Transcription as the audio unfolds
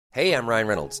Hey, I'm Ryan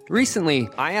Reynolds. Recently,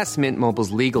 I asked Mint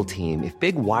Mobile's legal team if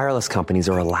big wireless companies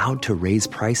are allowed to raise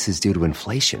prices due to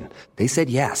inflation. They said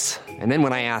yes. And then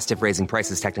when I asked if raising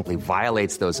prices technically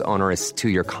violates those onerous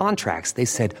two-year contracts, they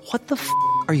said, "What the f***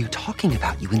 are you talking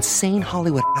about, you insane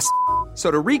Hollywood ass?" So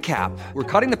to recap, we're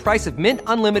cutting the price of Mint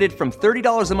Unlimited from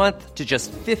 $30 a month to just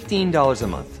 $15 a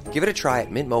month. Give it a try at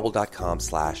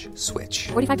mintmobile.com/switch.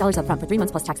 $45 up front for 3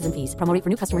 months plus taxes and fees. Promo rate for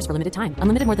new customers for limited time.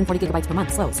 Unlimited more than 40 gigabytes per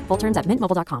month. Slows full terms at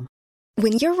mintmobile.com.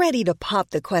 When you're ready to pop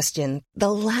the question,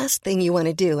 the last thing you want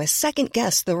to do is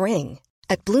second-guess the ring.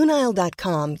 At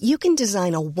BlueNile.com, you can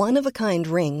design a one-of-a-kind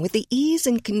ring with the ease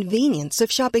and convenience of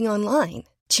shopping online.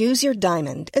 Choose your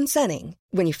diamond and setting.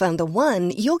 When you find the one,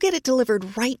 you'll get it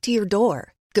delivered right to your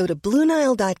door. Go to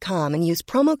BlueNile.com and use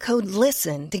promo code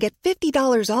LISTEN to get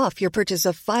 $50 off your purchase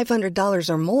of $500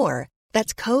 or more.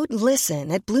 That's code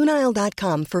LISTEN at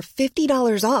BlueNile.com for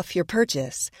 $50 off your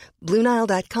purchase.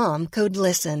 BlueNile.com, code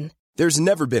LISTEN. There's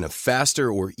never been a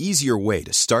faster or easier way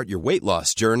to start your weight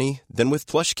loss journey than with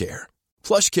PlushCare.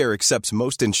 PlushCare accepts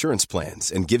most insurance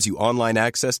plans and gives you online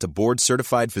access to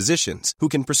board-certified physicians who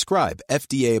can prescribe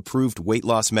FDA-approved weight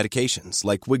loss medications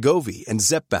like Wegovy and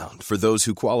Zepbound for those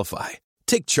who qualify.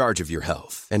 Take charge of your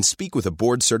health and speak with a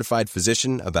board-certified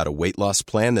physician about a weight loss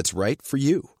plan that's right for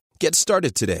you. Get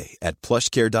started today at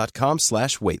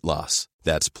plushcare.com/weight loss.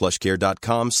 That's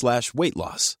plushcare.com/weight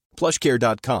loss.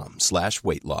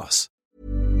 plushcare.com/weight loss.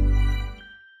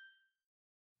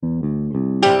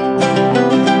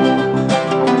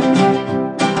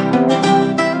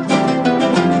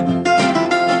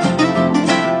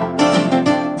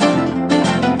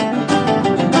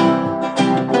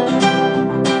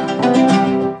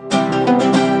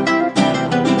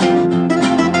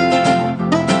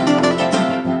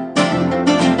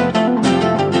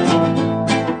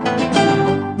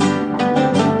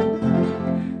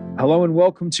 Hello and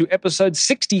welcome to episode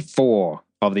 64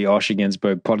 of the Osher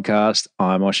Günsberg podcast.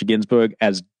 I'm Osher Günsberg.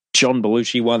 As John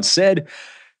Belushi once said,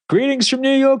 greetings from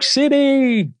New York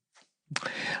City.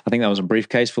 I think that was a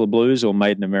Briefcase Full of Blues or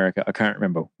Made in America. I can't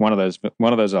remember. One of those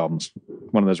albums,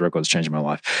 one of those records changed my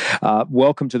life.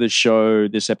 Welcome to the show.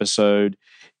 This episode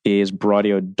is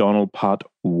Bridie O'Donnell Part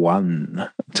 1. I'll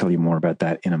tell you more about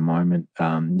that in a moment.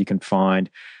 You can find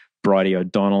Bridie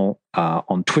O'Donnell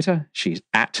on Twitter. She's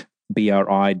at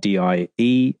BRIDIE_OD,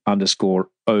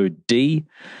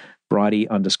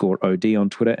 Bridie_OD on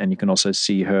Twitter. And you can also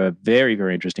see her very,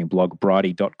 very interesting blog,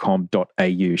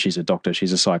 bridie.com.au. She's a doctor,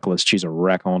 she's a cyclist, she's a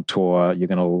raconteur. You're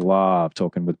going to love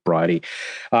talking with Bridie.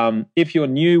 If you're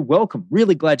new, welcome.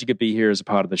 Really glad you could be here as a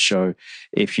part of the show.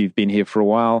 If you've been here for a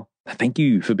while, thank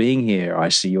you for being here. I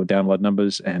see your download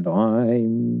numbers, and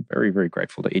I'm very, very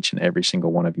grateful to each and every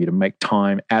single one of you to make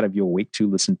time out of your week to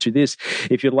listen to this.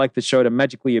 If you'd like the show to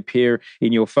magically appear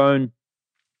in your phone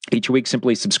each week,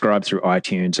 simply subscribe through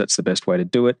iTunes. That's the best way to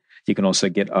do it. You can also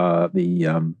get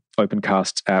the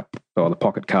Opencasts app or the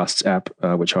Pocket Casts app,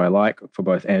 which I like, for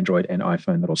both Android and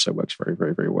iPhone. That also works very,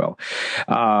 very, very well.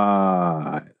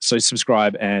 So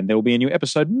subscribe, and there will be a new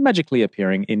episode magically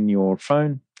appearing in your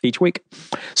phone each week.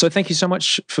 So thank you so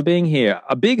much for being here.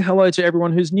 A big hello to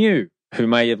everyone who's new, who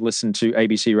may have listened to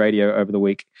ABC Radio over the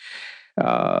week.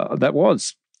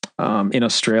 In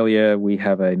Australia, we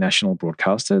have a national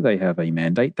broadcaster. They have a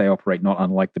mandate. They operate not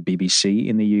unlike the BBC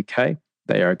in the UK.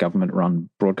 They are a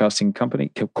government-run broadcasting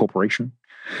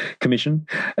commission,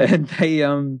 and they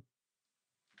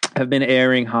have been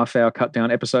airing half-hour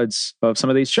cut-down episodes of some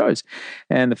of these shows.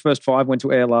 And the first 5 went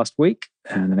to air last week,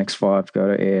 and the next 5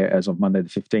 go to air as of Monday the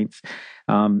 15th.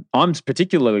 I'm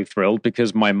particularly thrilled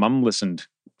because my mum listened.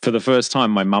 For the first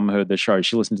time, my mum heard the show.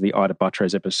 She listened to the Ida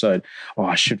Buttrose episode. Oh,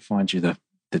 I should find you the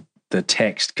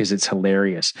text because it's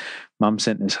hilarious. Mum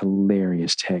sent this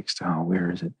hilarious text. Oh,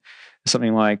 where is it?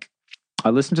 Something like, I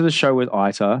listened to the show with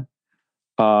Ita.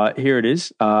 Here it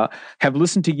is. Have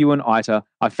listened to you and Ita.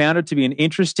 I found it to be an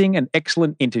interesting and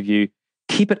excellent interview.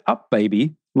 Keep it up,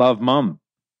 baby. Love, Mum.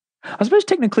 I suppose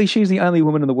technically she's the only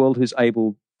woman in the world who's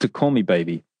able to call me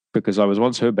baby, because I was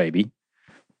once her baby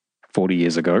 40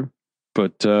 years ago.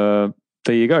 But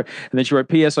there you go. And then she wrote,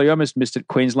 P.S. I almost missed it.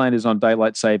 Queensland is on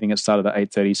daylight saving. It started at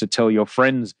 8:30, so tell your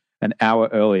friends an hour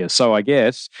earlier. So I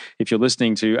guess if you're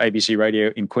listening to ABC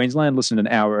Radio in Queensland, listen an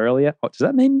hour earlier. What, does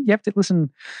that mean you have to listen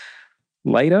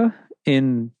later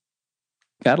in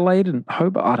Adelaide and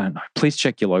Hobart? I don't know. Please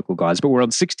check your local guys. But we're on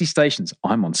 60 stations.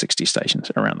 I'm on 60 stations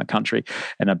around the country.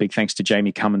 And a big thanks to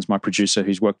Jamie Cummins, my producer,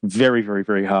 who's worked very, very,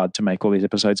 very hard to make all these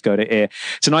episodes go to air.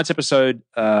 Tonight's episode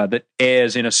that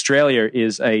airs in Australia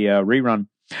is a rerun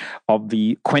of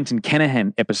the Quentin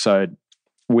Kenihan episode,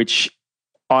 which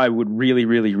I would really,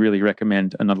 really, really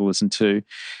recommend another listen to.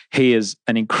 He is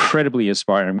an incredibly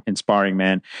inspiring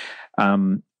man,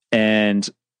 and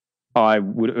I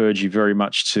would urge you very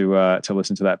much to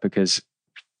listen to that, because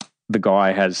the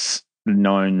guy has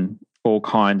known all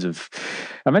kinds of.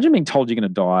 Imagine being told you're going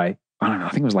to die. I don't know. I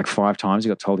think it was like 5 times he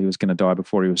got told he was going to die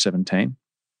before he was 17.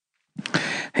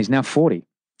 He's now 40.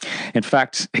 In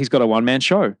fact, he's got a one-man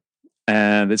show.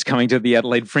 And it's coming to the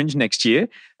Adelaide Fringe next year,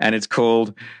 and it's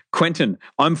called Quentin,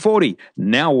 I'm 40,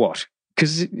 now what?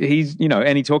 Because he's,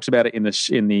 and he talks about it in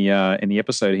the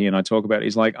episode here, and I talk about it.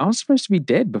 He's like, I was supposed to be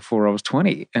dead before I was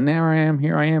 20, and now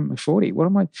here I am at 40. What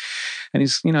am I? And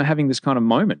he's, having this kind of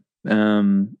moment.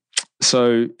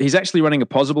 So he's actually running a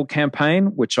Pozible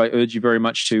campaign, which I urge you very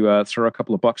much to throw a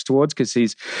couple of bucks towards, because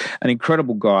he's an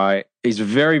incredible guy. He's a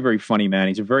very, very funny man.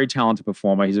 He's a very talented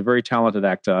performer. He's a very talented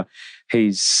actor.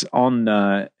 He's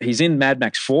in Mad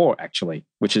Max 4, actually,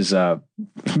 which is no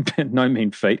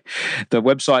mean feat. The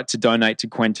website to donate to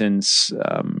Quentin's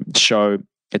show,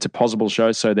 it's a Pozible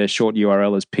show, so their short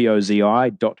URL is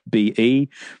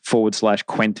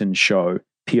pozi.be/Quentin show,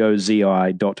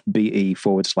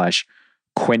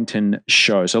 pozi.be/Quentin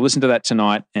show. So listen to that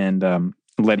tonight and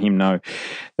let him know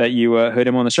that you heard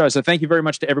him on the show. So thank you very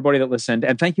much to everybody that listened,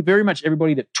 and thank you very much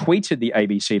everybody that tweeted the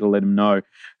ABC to let them know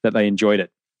that they enjoyed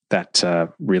it. That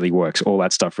really works. All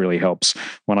that stuff really helps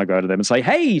when I go to them and say,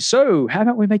 hey, so how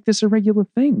about we make this a regular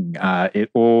thing?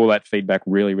 All that feedback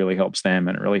really, really helps them,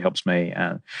 and it really helps me.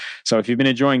 So if you've been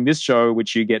enjoying this show,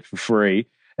 which you get for free,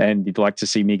 and you'd like to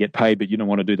see me get paid, but you don't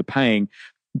want to do the paying,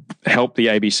 help the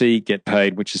ABC get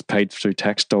paid, which is paid through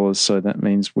tax dollars. So that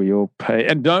means we all pay.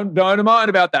 And don't mind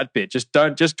about that bit. Just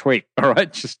tweet. All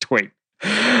right, just tweet.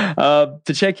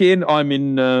 To check in, I'm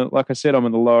in, like I said, I'm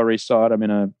in the Lower East Side. I'm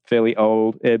in a fairly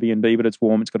old Airbnb, but it's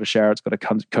warm. It's got a shower. It's got a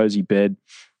cozy bed.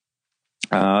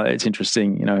 It's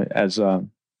interesting, as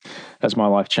my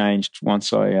life changed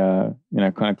once I,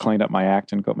 kind of cleaned up my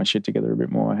act and got my shit together a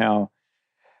bit more. How,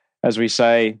 as we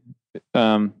say,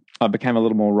 I became a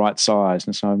little more right-sized,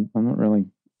 and so I'm not really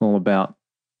all about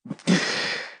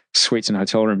suites and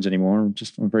hotel rooms anymore. I'm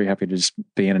very happy to just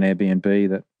be in an Airbnb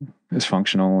that is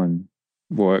functional and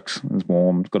works, is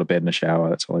warm, it's got a bed and a shower.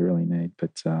 That's all I really need.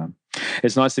 But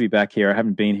it's nice to be back here. I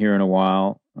haven't been here in a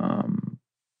while.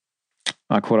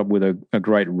 I caught up with a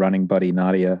great running buddy,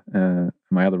 Nadia,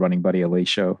 my other running buddy,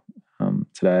 Alicia,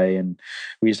 today, and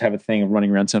we used to have a thing of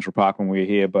running around Central Park when we were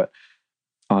here, but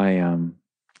I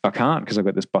can't because I've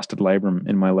got this busted labrum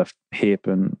in my left hip,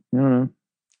 and I don't know.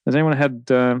 Has anyone had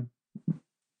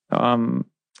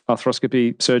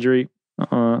arthroscopy surgery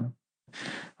on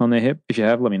their hip? If you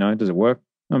have, let me know. Does it work?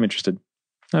 I'm interested.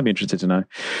 I'd be interested to know.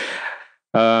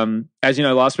 As you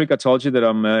know, last week I told you that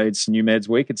it's New Meds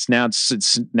Week. It's now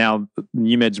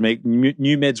New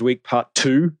Meds Week Part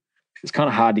 2. It's kind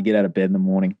of hard to get out of bed in the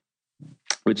morning,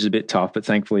 which is a bit tough. But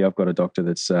thankfully, I've got a doctor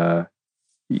that's,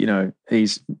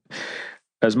 he's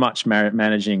as much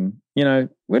managing,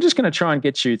 we're just going to try and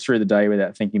get you through the day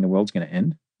without thinking the world's going to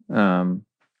end.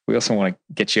 We also want to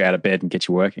get you out of bed and get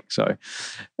you working. So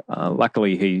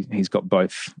luckily he's got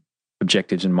both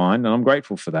objectives in mind, and I'm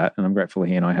grateful for that. And I'm grateful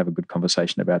he and I have a good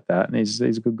conversation about that. And he's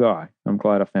a good guy. I'm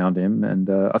glad I found him. And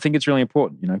I think it's really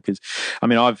important, because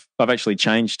I've actually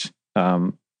changed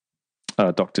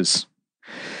doctors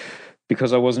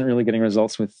because I wasn't really getting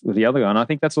results with the other guy. And I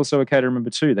think that's also okay to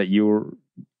remember too, that you're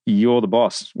the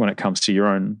boss when it comes to your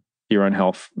own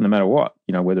health, no matter what,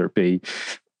 whether it be,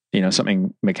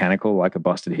 something mechanical like a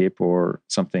busted hip, or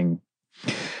something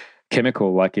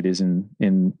chemical like it is in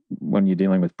when you're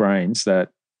dealing with brains, that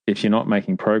if you're not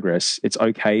making progress, it's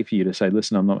okay for you to say,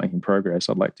 listen, I'm not making progress.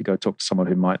 I'd like to go talk to someone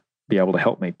who might be able to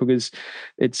help me, because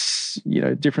it's,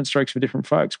 different strokes for different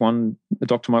folks. A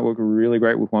doctor might work really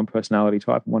great with one personality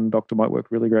type. One doctor might work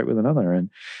really great with another. And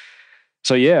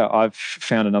so, yeah, I've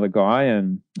found another guy,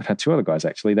 and I've had 2 other guys,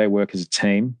 actually. They work as a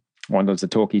team. One does the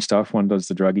talky stuff, one does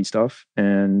the druggy stuff.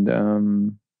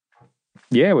 And,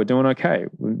 yeah, we're doing okay.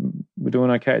 We're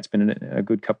doing okay. It's been a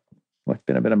good couple,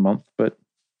 been about a month. But,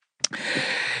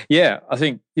 yeah, I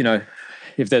think,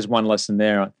 if there's one lesson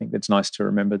there, I think it's nice to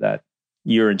remember that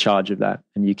you're in charge of that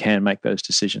and you can make those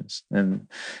decisions. And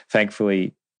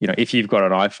thankfully, if you've got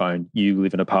an iPhone, you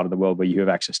live in a part of the world where you have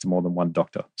access to more than one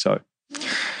doctor. So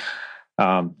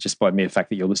just by mere fact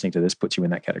that you're listening to this puts you in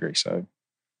that category. So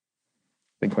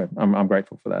I think I'm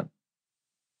grateful for that.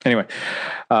 Anyway,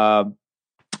 on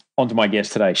to my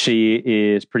guest today. She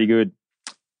is pretty good.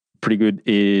 Pretty good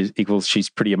equals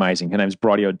she's pretty amazing. Her name is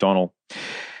Bridie O'Donnell.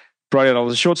 Bridie O'Donnell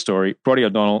is a short story. Bridie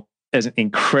O'Donnell is an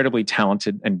incredibly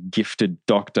talented and gifted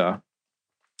doctor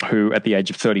who at the age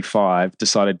of 35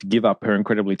 decided to give up her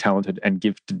incredibly talented and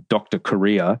gifted doctor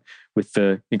career with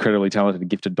the incredibly talented and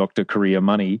gifted doctor career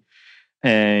money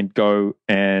and go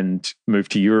and move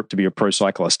to Europe to be a pro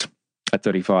cyclist at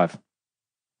 35.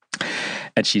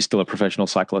 And she's still a professional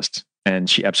cyclist and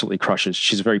she absolutely crushes.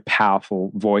 She's a very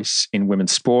powerful voice in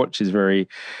women's sport. She's a very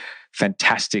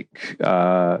fantastic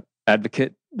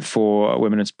advocate for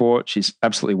women in sport. She's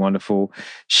absolutely wonderful.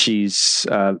 She's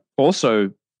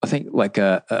also, I think,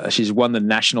 she's won the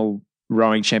national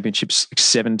rowing championships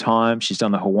 7 times. She's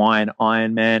done the Hawaiian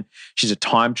Ironman. She's a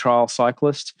time trial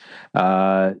cyclist.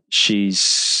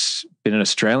 She's been an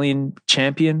Australian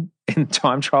champion in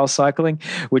time trial cycling,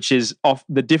 which is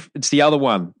it's the other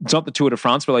one. It's not the Tour de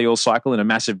France where they all cycle in a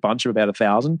massive bunch of about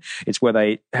 1,000. It's where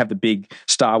they have the big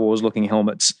Star Wars looking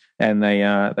helmets and they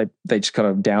just kind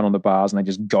of down on the bars and they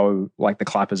just go like the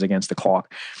clappers against the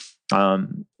clock.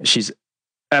 She's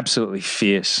absolutely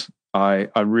fierce. I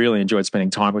really enjoyed spending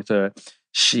time with her.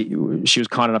 She was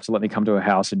kind enough to let me come to her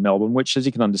house in Melbourne, which, as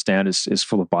you can understand, is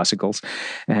full of bicycles.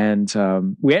 And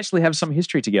we actually have some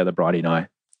history together, Bridie and I.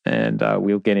 And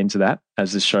we'll get into that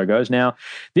as this show goes. Now,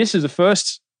 this is the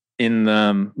first in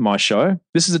my show.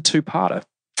 This is a 2-parter.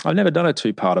 I've never done a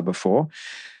 2-parter before,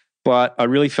 but I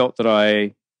really felt that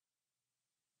I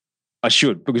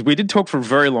should, because we did talk for a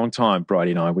very long time,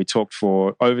 Bridie and I. We talked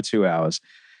for over 2 hours.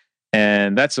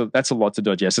 And that's a lot to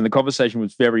digest. And the conversation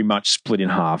was very much split in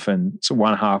half. And so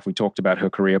one half we talked about her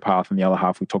career path, and the other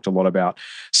half we talked a lot about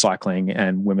cycling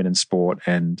and women in sport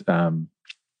and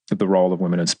the role of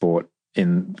women in sport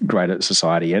in greater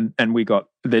society. And we got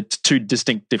the 2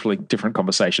 different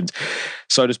conversations.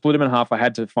 So to split them in half, I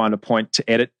had to find a point to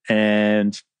edit.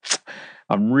 And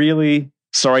I'm really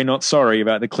not sorry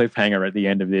about the cliffhanger at the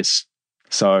end of this.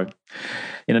 So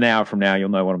in an hour from now, you'll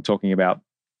know what I'm talking about.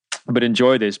 But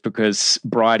enjoy this because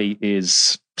Bridie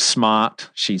is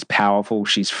smart, she's powerful,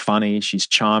 she's funny, she's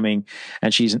charming,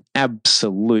 and she's an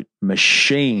absolute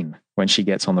machine when she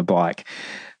gets on the bike.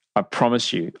 I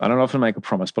promise you, I don't often make a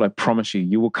promise, but I promise you,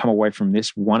 you will come away from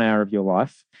this 1 hour of your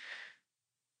life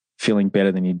feeling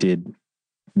better than you did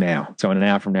now. So in an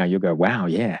hour from now, you'll go, wow,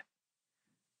 yeah.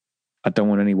 I don't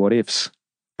want any what ifs.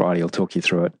 Bridie will talk you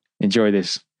through it. Enjoy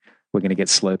this. We're going to get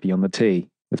slurpy on the tea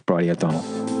with Bridie O'Donnell.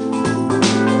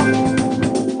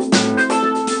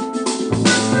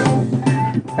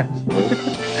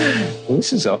 Well,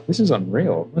 this is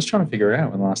unreal. I was trying to figure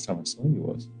out when the last time I saw you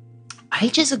was.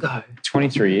 Ages ago.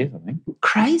 23 years, I think.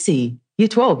 Crazy. Year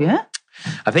 12, yeah?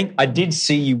 I think I did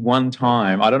see you one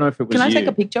time. I don't know if it was you. Can I take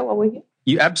a picture while we're here?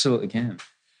 You absolutely can.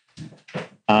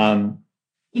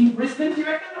 In Brisbane, do you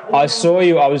reckon? I saw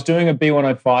you. I was doing a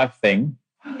B105 thing.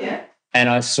 Oh, yeah. And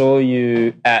I saw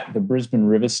you at the Brisbane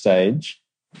River stage.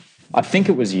 I think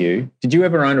it was you. Did you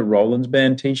ever own a Rollins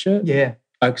Band T-shirt? Yeah.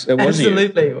 It was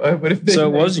Absolutely. You. It would have been.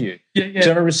 So it was you. Yeah. So I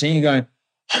remember seeing you going,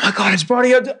 oh my God, it's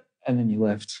Bridie O'Donnell. And then you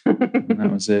left. And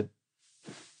that was it.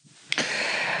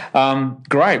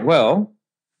 Great. Well,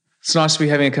 it's nice to be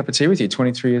having a cup of tea with you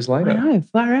 23 years later. I know.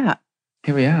 Far out.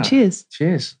 Here we are. Cheers.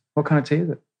 Cheers. What kind of tea is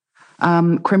it?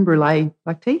 Creme brulee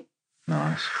black tea.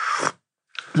 Nice.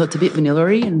 So it's a bit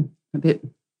vanilla-y and a bit...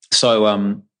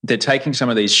 So they're taking some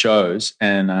of these shows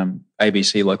and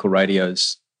ABC local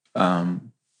radio's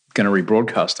going to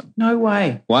rebroadcast them. No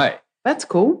way. That's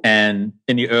cool. And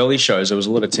in the early shows, there was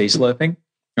a lot of tea slurping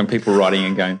and people writing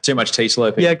and going, too much tea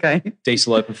slurping. Yeah, okay.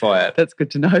 De-slurpify it. That's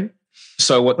good to know.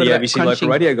 So what the ABC crunching? local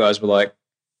radio guys were like,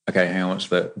 okay, hang on, what's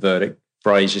the verdict?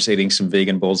 Bridie's just eating some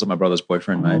vegan balls that my brother's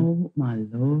boyfriend made. Oh, my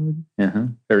Lord. Uh-huh.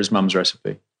 They're his mum's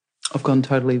recipe. I've gone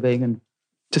totally vegan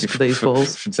just for these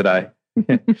balls. For today.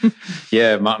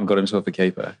 Yeah, Martin got himself a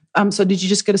keeper. So did you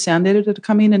just get a sound editor to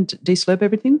come in and de-slurp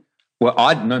everything? Well,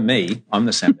 I'm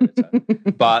the sound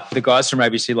editor. But the guys from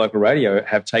ABC Local Radio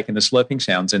have taken the slurping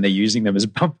sounds and they're using them as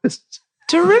bumpers.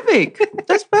 Terrific.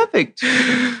 That's perfect.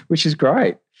 Which is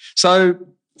great. So,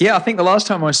 yeah, I think the last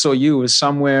time I saw you was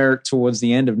somewhere towards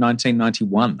the end of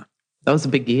 1991. That was a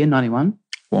big year, 91.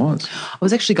 Was. I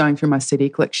was actually going through my CD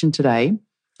collection today.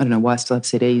 I don't know why I still have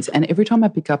CDs. And every time I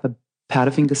pick up a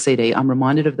Powderfinger CD, I'm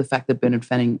reminded of the fact that Bernard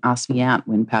Fanning asked me out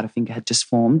when Powderfinger had just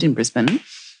formed in Brisbane.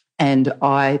 And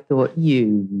I thought,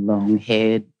 you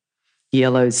long-haired,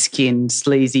 yellow-skinned,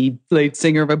 sleazy lead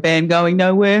singer of a band going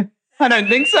nowhere. I don't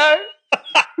think so.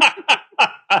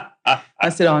 I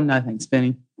said, oh, no, thanks,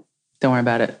 Bernie. Don't worry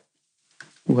about it.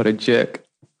 What a jerk.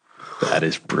 That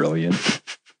is brilliant.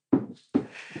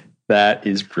 That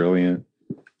is brilliant.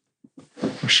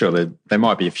 I'm sure there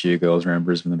might be a few girls around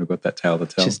Brisbane that have got that tale to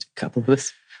tell. Just a couple of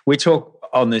us. We talk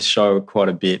on this show quite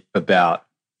a bit about,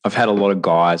 I've had a lot of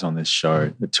guys on this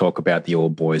show that talk about the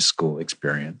all-boys school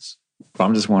experience. But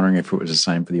I'm just wondering if it was the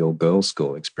same for the all-girls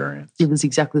school experience. It was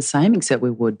exactly the same, except we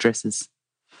wore dresses.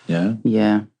 Yeah?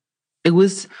 Yeah. It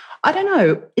was, I don't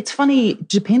know. It's funny. It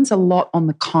depends a lot on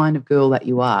the kind of girl that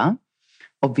you are,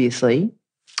 obviously.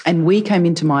 And we came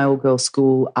into my all-girls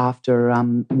school after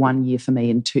 1 year for me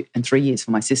and 3 years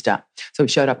for my sister. So we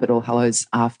showed up at All Hallows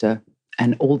after,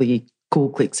 and all the cool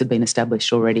cliques had been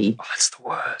established already. Oh, that's the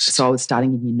worst. So I was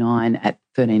starting in year 9 at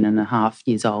 13 and a half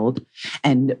years old.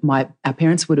 And our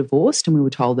parents were divorced, and we were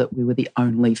told that we were the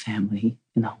only family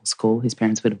in the whole school whose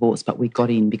parents were divorced. But we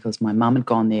got in because my mum had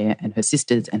gone there, and her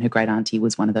sisters, and her great auntie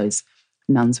was one of those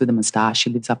nuns with a moustache. She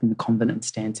lives up in the convent and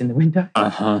stands in the window.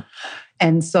 Uh-huh.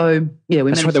 And so, yeah,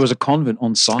 That's right, there was a convent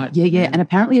on site. Yeah, and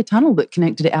apparently a tunnel that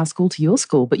connected our school to your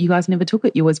school, but you guys never took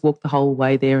it. You always walked the whole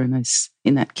way there in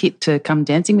that kit to come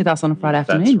dancing with us on a Friday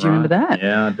afternoon. Do you remember that?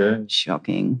 Yeah, I do.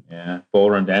 Shocking. Yeah,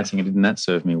 ballroom dancing, and didn't that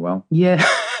serve me well? Yeah,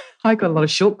 I got a lot of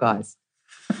short guys.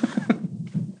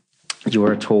 You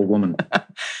were a tall woman.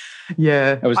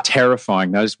 Yeah. It was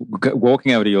terrifying.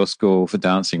 Walking over to your school for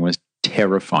dancing was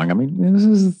terrifying. I mean, this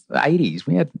is the 80s.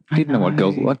 We didn't know what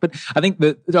girls looked like. But I think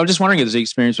I was just wondering if the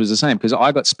experience was the same, because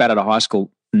I got spat out of high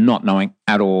school not knowing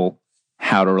at all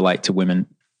how to relate to women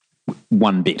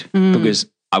one bit, because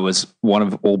I was one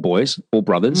of all boys, all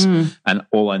brothers, and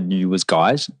all I knew was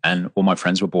guys, and all my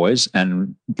friends were boys,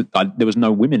 and there was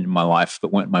no women in my life that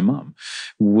weren't my mum.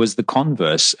 Was the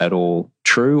converse at all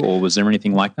true, or was there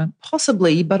anything like that?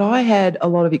 Possibly, but I had a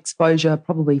lot of exposure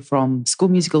probably from school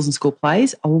musicals and school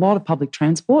plays, a lot of public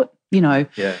transport, Yeah.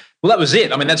 Well, that was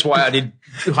it. I mean, that's why I did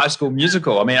High School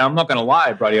Musical. I mean, I'm not going to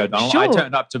lie, Bridie O'Donnell. Sure. I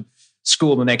turned up to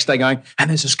school the next day going, and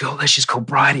there's this girl there, she's called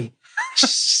Bridie.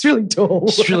 She's really tall.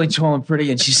 She's really tall and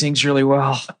pretty, and she sings really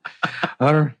well.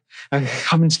 I'm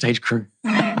in stage crew.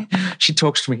 She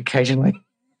talks to me occasionally.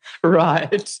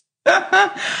 Right.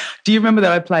 Do you remember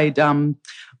that I played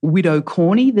Widow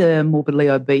Corney, the morbidly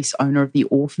obese owner of the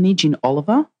orphanage in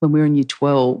Oliver, when we were in year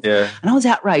 12? Yeah. And I was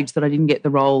outraged that I didn't get the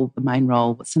main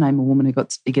role. What's the name of a woman who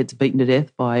gets beaten to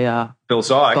death by Bill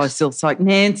Sykes. By Bill Sykes?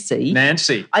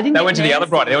 Nancy. I didn't. They went to the other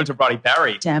Bridie. They went to Bridie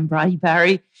Barry. Damn Bridie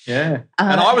Barry. Yeah.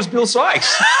 And I was Bill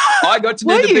Sykes. I got to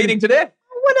do Were the you? beating to death.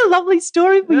 What a lovely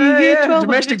story for you. Year 12.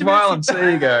 Domestic violence.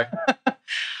 There you go.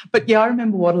 But yeah, I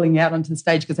remember waddling out onto the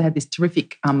stage because I had this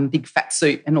terrific big fat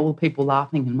suit and all the people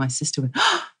laughing, and my sister went,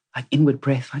 like inward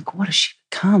breath, like, what has she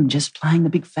become? Just playing the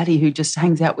big fatty who just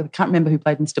hangs out with, I can't remember who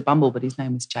played Mr. Bumble, but his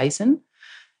name was Jason.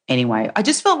 Anyway, I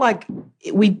just felt like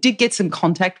we did get some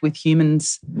contact with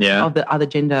humans of the other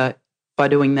gender by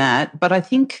doing that. But I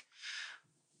think,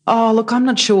 look, I'm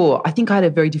not sure. I think I had a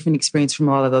very different experience from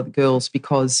a lot of the other girls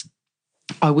because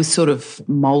I was sort of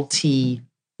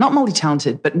not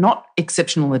multi-talented, but not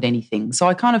exceptional at anything. So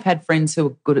I kind of had friends who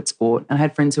were good at sport, and I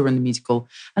had friends who were in the musical,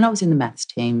 and I was in the maths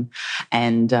team,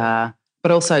 and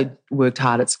but also worked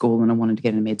hard at school, and I wanted to get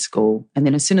into med school. And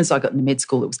then as soon as I got into med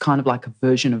school, it was kind of like a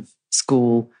version of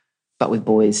school, but with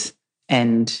boys,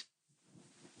 and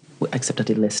except I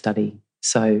did less study.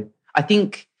 So I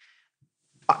think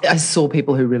I saw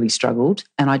people who really struggled,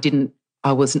 and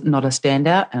I was not a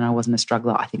standout, and I wasn't a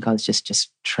struggler. I think I was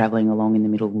just travelling along in the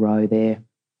middle row there,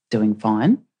 doing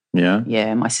fine. Yeah.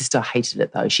 Yeah, my sister hated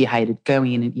it though. She hated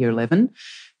going in at year 11.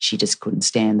 She just couldn't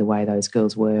stand the way those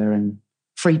girls were, and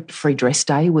free dress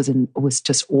day was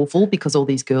just awful because all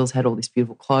these girls had all these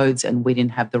beautiful clothes and we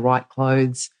didn't have the right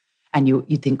clothes. And you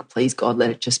think, please God,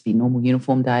 let it just be normal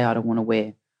uniform day. I don't want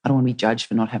to be judged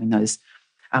for not having those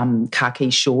khaki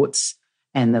shorts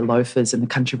and the loafers and the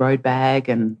country road bag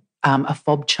and a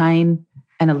fob chain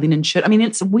and a linen shirt. I mean,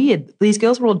 it's weird. These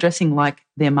girls were all dressing like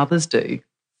their mothers do.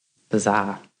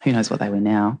 Bizarre. Who knows what they were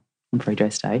now on free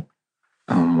dress day?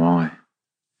 Oh, my.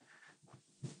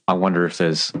 I wonder if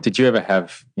did you ever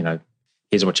have,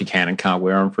 here's what you can and can't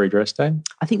wear on free dress day?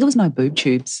 I think there was no boob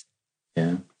tubes.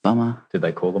 Yeah. Bummer. Did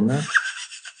they call them that?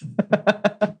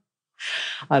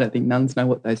 I don't think nuns know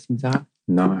what those things are.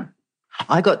 No.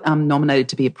 I got nominated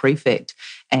to be a prefect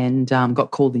and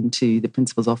got called into the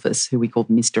principal's office, who we called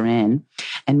Mr. Ann.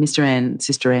 And Sister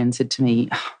Ann said to me,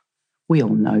 we all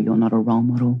know you're not a role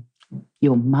model.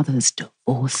 Your mother's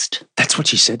divorced. That's what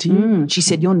she said to you? She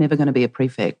said, you're never going to be a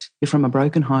prefect. You're from a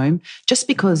broken home. Just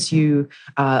because you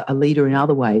are a leader in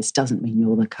other ways doesn't mean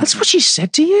you're the cover. That's what she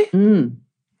said to you?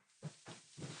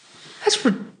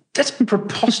 That's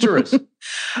preposterous.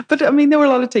 But, I mean, there were a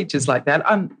lot of teachers like that.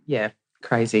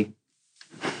 Crazy.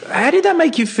 How did that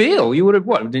make you feel? You would have,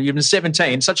 you've been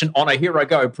 17, such an honour, here I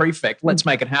go, prefect, let's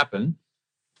make it happen.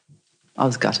 I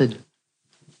was gutted.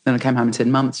 Then I came home and said,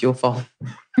 Mum, it's your fault.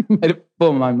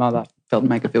 Well, my mother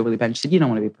made her feel really bad. She said, you don't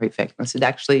want to be a prefect. And I said,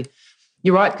 actually,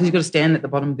 you're right, because you've got to stand at the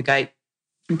bottom of the gate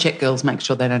and check girls, make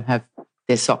sure they don't have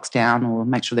their socks down or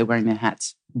make sure they're wearing their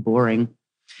hats. Boring.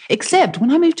 Except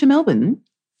when I moved to Melbourne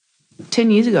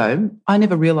 10 years ago, I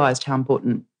never realised how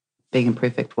important being a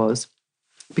prefect was,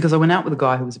 because I went out with a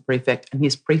guy who was a prefect and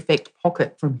his prefect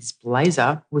pocket from his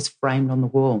blazer was framed on the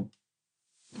wall.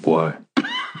 Whoa.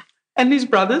 And his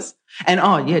brothers. And,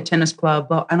 tennis club.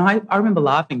 And I remember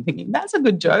laughing, thinking, that's a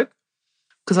good joke.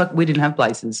 Because we didn't have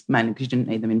blazers, mainly because you didn't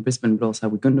need them in Brisbane, but also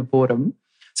we couldn't afford them.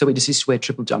 So we just used to wear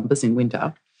triple jumpers in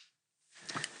winter.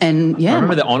 And, yeah. I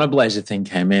remember the honour blazer thing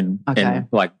came in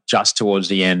like just towards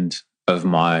the end of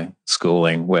my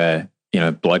schooling where,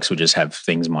 blokes would just have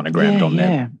things monogrammed on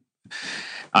them.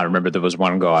 I remember there was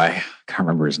one guy, I can't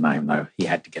remember his name though. He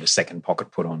had to get a second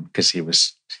pocket put on because he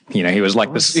was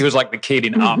like this. He was like the kid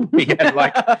in Up. He had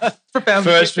like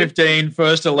first 15,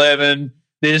 first 11,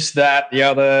 this, that, the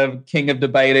other, king of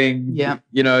debating. Yeah,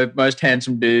 most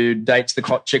handsome dude, dates the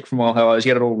hot chick from Wild Hours. He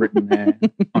had it all written there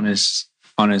on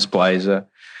his blazer.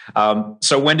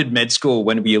 So when did med school?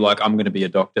 When were you like, I'm going to be a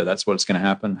doctor? That's what's going to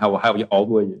happen. How old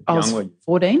were you? I was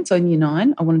 14, so in year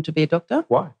 9, I wanted to be a doctor.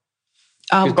 Why?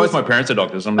 Because both my parents are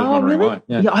doctors. I'm just wondering why.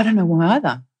 Yeah, I don't know why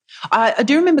either. I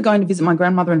do remember going to visit my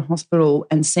grandmother in hospital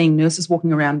and seeing nurses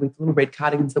walking around with little red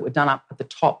cardigans that were done up at the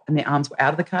top and their arms were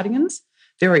out of the cardigans.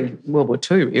 Very World War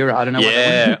II era. I don't know.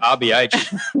 Yeah,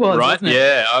 RBH. Was, right?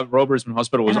 Yeah, Royal Brisbane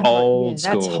Hospital was old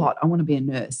school. That's hot. I want to be a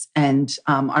nurse. And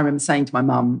I remember saying to my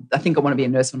mum, I think I want to be a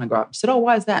nurse when I grow up. She said,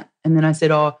 why is that? And then I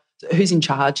said, who's in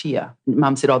charge here? And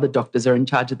Mum said, the doctors are in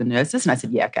charge of the nurses. And I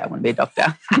said, yeah, okay, I want to be a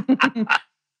doctor.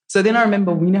 So then I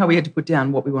remember, how we had to put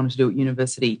down what we wanted to do at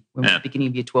university when we were at the beginning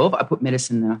of year 12. I put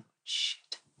medicine and I thought,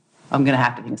 shit, I'm going to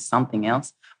have to think of something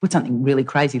else. Put something really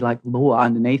crazy like law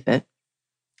underneath it.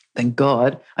 Thank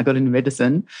God I got into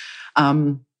medicine.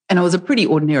 And I was a pretty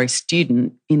ordinary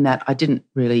student in that I didn't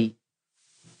really,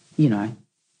 I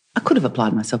could have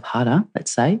applied myself harder,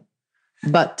 let's say.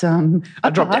 But I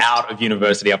dropped out of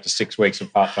university after 6 weeks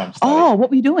of part-time study. Oh, what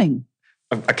were you doing?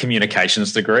 A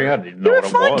communications degree. I didn't know what it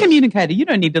was. You're a fine communicator. You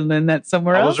don't need to learn that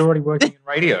somewhere else. I was already working in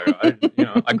radio.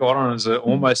 I got on as I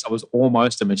was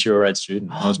almost a mature ed student.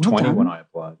 I was 20 when I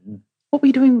applied. Yeah. What were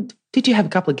you doing? Did you have a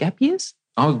couple of gap years?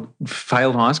 I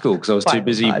failed high school because I was too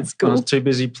busy. I was too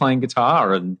busy playing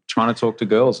guitar and trying to talk to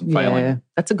girls and failing. Yeah,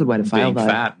 that's a good way to fail. Being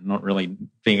fat and not really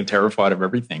being terrified of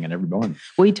everything and everyone.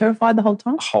 Were you terrified the whole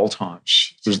time? The whole time.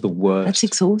 Shit. It was the worst. That's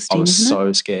exhausting. I was isn't so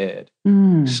it? scared.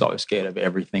 So scared of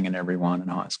everything and everyone in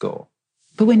high school.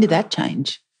 But when did that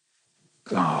change?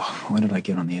 Oh, when did I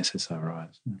get on the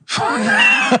SSRIs?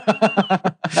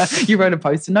 You wrote a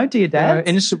post-it note to your dad?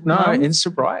 In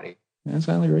sobriety. It's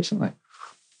only recently.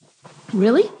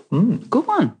 Really? Good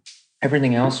one.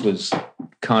 Everything else was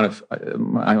kind of,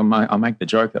 I make the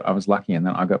joke that I was lucky and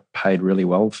that I got paid really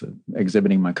well for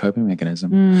exhibiting my coping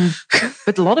mechanism.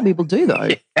 But a lot of people do though.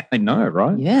 Yeah, I know,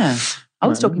 right? Yeah. I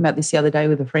was talking about this the other day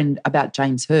with a friend about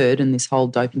James Hird and this whole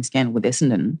doping scandal with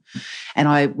Essendon. And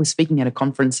I was speaking at a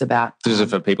conference about... This is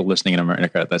for people listening in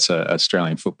America. That's an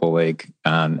Australian Football League.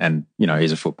 And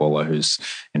he's a footballer who's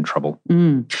in trouble.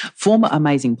 Former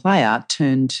amazing player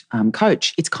turned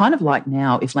coach. It's kind of like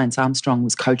now if Lance Armstrong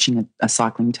was coaching a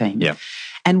cycling team. Yeah.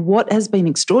 And what has been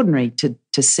extraordinary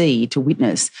to see, to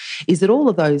witness, is that all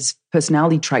of those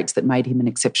personality traits that made him an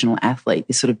exceptional athlete,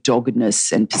 this sort of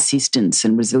doggedness and persistence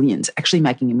and resilience, actually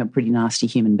making him a pretty nasty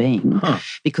human being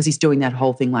because he's doing that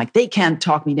whole thing like, they can't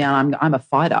talk me down, I'm a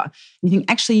fighter. And you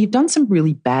think, actually, you've done some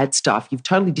really bad stuff. You've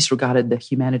totally disregarded the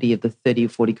humanity of the 30 or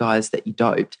 40 guys that you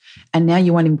doped. And now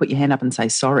you won't even put your hand up and say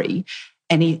sorry.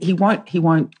 And he won't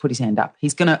put his hand up.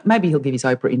 Maybe he'll give his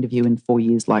Oprah interview in 4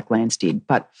 years like Lance did.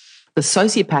 But the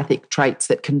sociopathic traits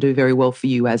that can do very well for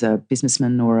you as a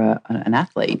businessman or an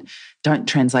athlete don't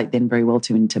translate then very well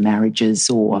into marriages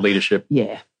or leadership.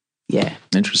 Yeah.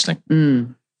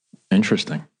 Interesting.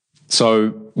 Interesting. So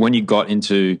when you got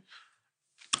into,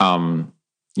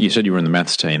 you said you were in the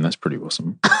maths team. That's pretty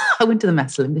awesome. I went to the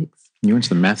Maths Olympics. You went to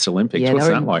the Maths Olympics. Yeah, what's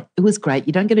that like? It was great.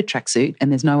 You don't get a tracksuit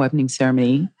and there's no opening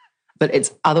ceremony, but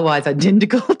it's otherwise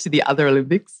identical to the other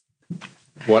Olympics.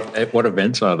 What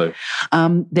events are there?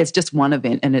 There's just one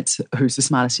event, and it's who's the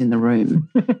smartest in the room.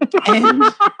 Isn't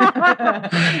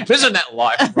that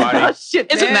life, Friday? Oh,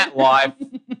 shit, Isn't that life?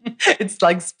 It's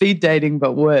like speed dating,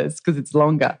 but worse because it's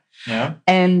longer. Yeah.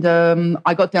 And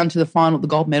I got down to the final, the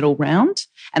gold medal round,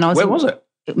 and I was. Where was it?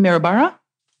 Maryborough,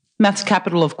 maths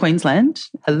capital of Queensland.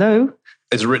 Hello.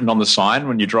 Is it written on the sign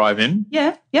when you drive in?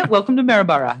 Yeah. Welcome to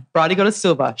Maryborough. Bridie got a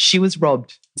silver. She was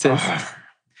robbed. It says.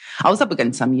 I was up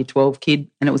against some year 12 kid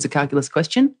and it was a calculus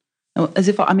question. As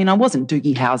if, I wasn't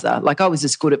Doogie Howser. Like I was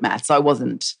just good at maths. I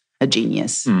wasn't a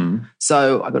genius.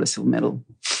 So I got a silver medal.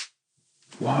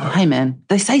 Whoa. Hey, man,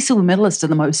 they say silver medalists are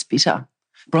the most bitter.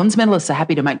 Bronze medalists are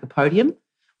happy to make the podium.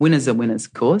 Winners are winners,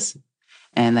 of course,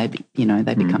 and they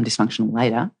become dysfunctional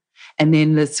later. And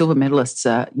then the silver medalists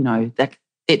are, that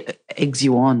it eggs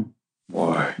you on.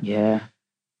 Whoa. Yeah.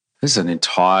 This is an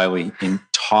entirely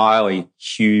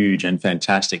huge and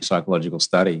fantastic psychological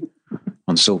study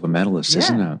on silver medalists,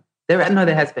 isn't it? There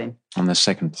has been. On the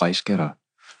second place getter,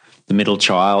 the middle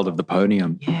child of the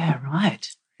podium. Yeah, right.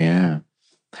 Yeah.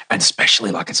 And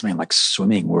especially like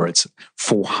swimming where it's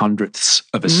 400ths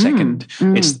of a second.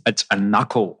 It's a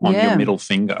knuckle on your middle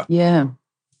finger. Yeah.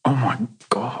 Oh my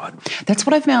God. That's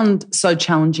what I found so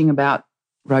challenging about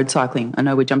road cycling. I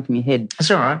know we're jumping ahead. That's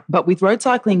all right. But with road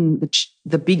cycling,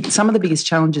 some of the biggest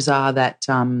challenges are that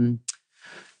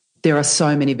there are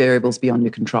so many variables beyond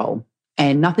your control.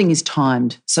 And nothing is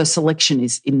timed, so selection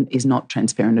is not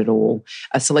transparent at all.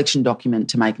 A selection document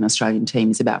to make an Australian team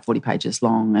is about 40 pages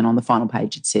long, and on the final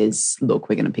page it says, look,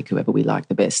 we're going to pick whoever we like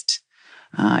the best.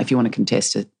 If you want to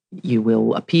contest it, you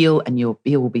will appeal, and your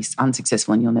appeal will be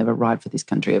unsuccessful and you'll never ride for this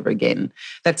country ever again.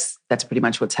 That's pretty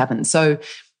much what's happened. So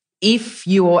if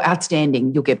you're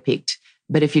outstanding, you'll get picked.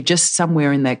 But if you're just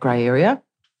somewhere in that grey area,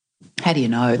 how do you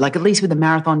know? Like at least with a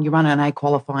marathon, you run an A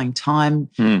qualifying time.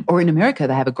 Or in America,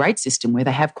 they have a great system where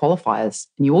they have qualifiers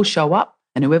and you all show up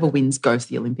and whoever wins goes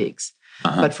to the Olympics.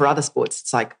 But for other sports,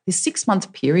 it's like this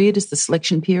 6-month period is the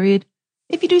selection period.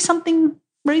 If you do something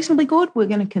reasonably good, we're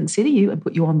going to consider you and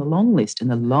put you on the long list.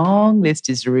 And the long list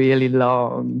is really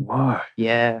long. Whoa.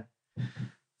 Yeah.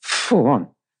 Full on.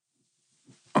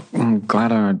 I'm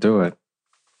glad I don't do it.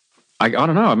 I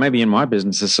don't know. Maybe in my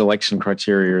business, the selection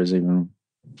criteria is even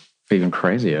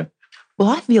crazier. Well,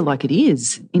 I feel like it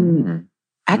is. In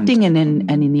acting and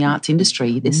in the arts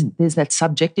industry, there's that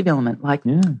subjective element. Like,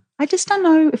 I just don't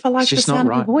know if I like the sound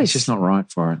of your voice. It's just not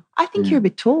right for it. I think you're a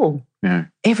bit tall. Yeah.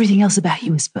 Everything else about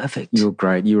you is perfect. You were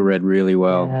great. You were read really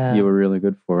well. Yeah. You were really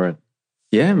good for it.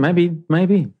 Yeah, maybe.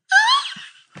 Maybe.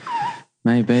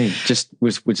 Just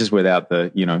without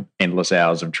the, endless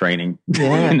hours of training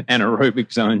and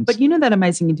anaerobic zones. But you know that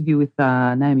amazing interview with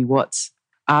Naomi Watts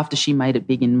after she made it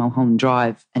big in Mulholland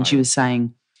Drive, and she was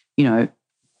saying,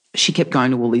 she kept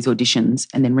going to all these auditions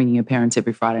and then ringing her parents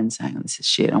every Friday and saying, oh, this is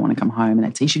shit, I want to come home. And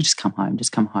they'd say, you should just come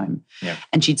home. Yeah.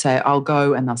 And she'd say, I'll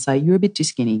go, and they'll say, you're a bit too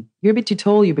skinny, you're a bit too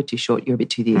tall, you're a bit too short, you're a bit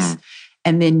too this.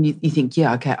 And then you think,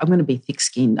 yeah, okay, I'm going to be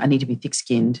thick-skinned. I need to be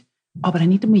thick-skinned. Oh, but I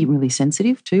need to be really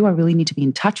sensitive too. I really need to be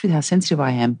in touch with how sensitive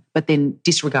I am, but then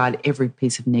disregard every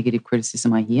piece of negative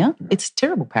criticism I hear. It's a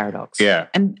terrible paradox. Yeah.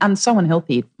 And so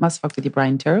unhealthy. It must fuck with your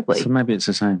brain terribly. So maybe it's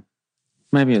the same.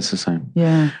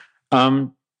 Yeah.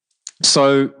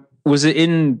 So was it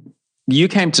you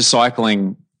came to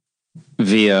cycling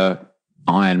via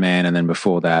Ironman and then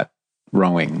before that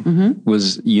rowing.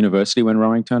 Was university when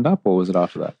rowing turned up or was it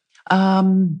after that?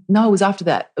 No, it was after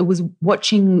that. It was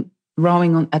watching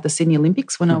rowing at the Sydney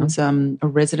Olympics when I was a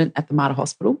resident at the Mater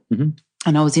Hospital.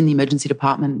 And I was in the emergency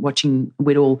department watching,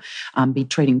 we'd all be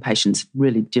treating patients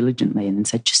really diligently and then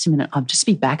say, just a minute, I'll just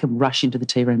be back and rush into the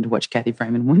tea room to watch Kathy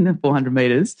Freeman win the 400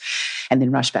 metres and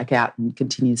then rush back out and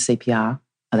continue CPR.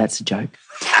 Oh, that's a joke.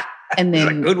 And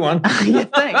then good one. Yeah,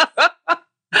 thanks.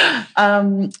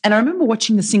 And I remember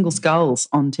watching the single sculls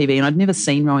on TV, and I'd never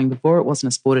seen rowing before. It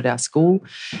wasn't a sport at our school.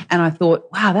 And I thought,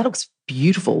 wow, that looks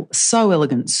beautiful, so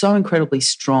elegant, so incredibly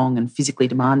strong and physically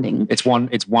demanding. It's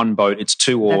one boat. It's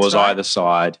two oars right. either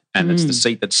side, and it's the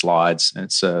seat that slides. And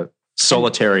it's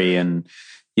solitary, and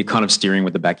you're kind of steering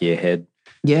with the back of your head.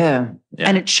 Yeah.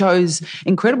 And it shows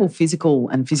incredible physical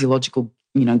and physiological,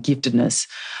 giftedness,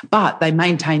 but they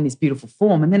maintain this beautiful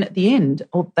form. And then at the end,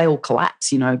 they all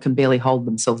collapse, can barely hold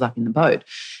themselves up in the boat.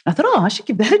 And I thought, I should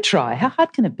give that a try. How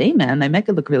hard can it be, man? They make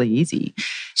it look really easy.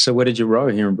 So where did you row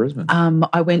here in Brisbane?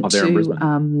 I went there in to,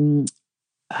 Brisbane.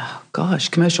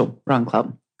 Commercial Rowing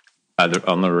Club. On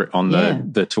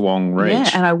the Toowong Reach. Yeah,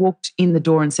 and I walked in the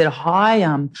door and said, hi,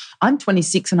 I'm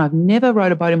 26 and I've never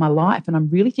rowed a boat in my life and I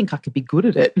really think I could be good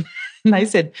at it. And they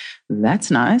said,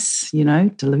 that's nice,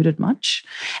 diluted much.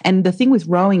 And the thing with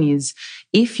rowing is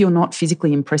if you're not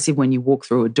physically impressive when you walk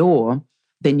through a door,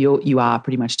 then you are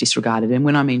pretty much disregarded. And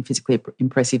when I mean physically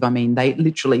impressive, I mean they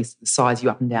literally size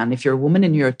you up and down. If you're a woman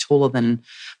and you're taller than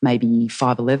maybe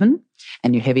 5'11",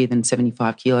 and you're heavier than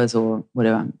 75 kilos or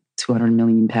whatever, 200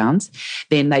 million pounds,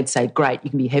 then they'd say, great, you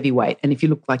can be heavyweight. And if you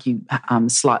look like you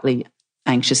slightly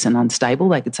anxious and unstable,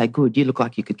 they could say, good, you look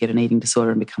like you could get an eating disorder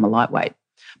and become a lightweight.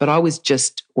 But I was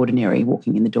just ordinary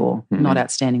walking in the door, not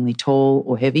outstandingly tall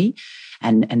or heavy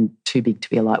and too big to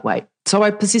be a lightweight. So I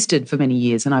persisted for many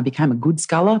years and I became a good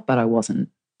sculler, but I wasn't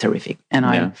terrific.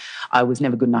 And I was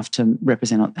never good enough to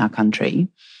represent our country.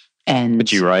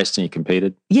 But you raced and you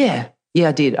competed? Yeah. Yeah,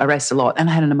 I did. I raced a lot. And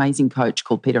I had an amazing coach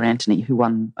called Peter Anthony who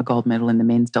won a gold medal in the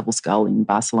men's double scull in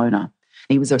Barcelona.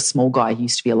 He was a small guy. He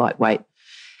used to be a lightweight.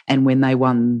 And when they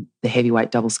won the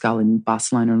heavyweight double scull in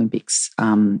Barcelona Olympics,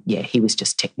 he was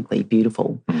just technically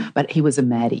beautiful. But he was a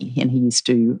maddie. And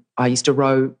I used to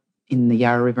row in the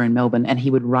Yarra River in Melbourne, and he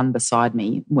would run beside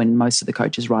me when most of the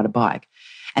coaches ride a bike.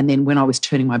 And then when I was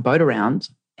turning my boat around,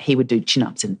 he would do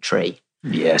chin-ups in a tree.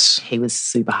 Yes. He was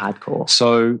super hardcore.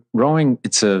 So rowing,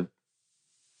 it's a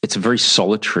very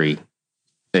solitary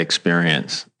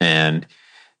experience. And,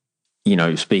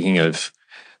 speaking of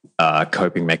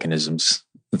coping mechanisms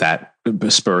that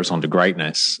spur us on to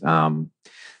greatness,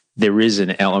 there is I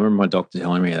remember my doctor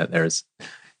telling me that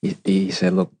he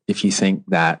said, look, if you think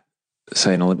that,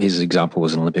 say, his example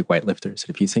was an Olympic weightlifter. He said,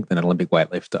 if you think that an Olympic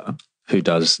weightlifter who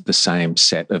does the same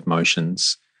set of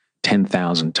motions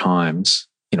 10,000 times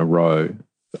in a row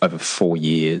over 4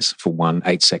 years for one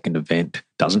 8-second event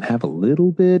doesn't have a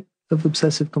little bit of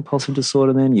obsessive compulsive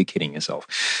disorder, then you're kidding yourself.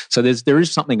 So there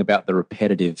is something about the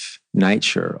repetitive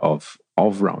nature of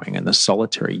rowing and the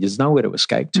solitary. There's nowhere to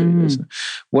escape to.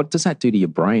 What does that do to your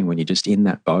brain when you're just in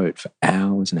that boat for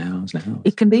hours and hours and hours?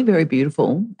 It can be very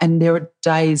beautiful. And there are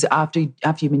days after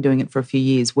you've been doing it for a few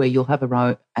years where you'll have a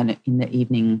row and in the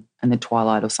evening and the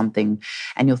twilight or something,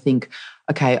 and you'll think,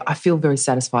 okay, I feel very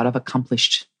satisfied.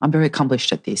 I'm very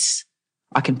accomplished at this.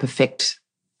 I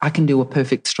can do a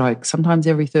perfect stroke. Sometimes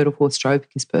every third or fourth stroke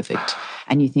is perfect.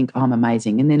 And you think, oh, I'm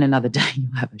amazing. And then another day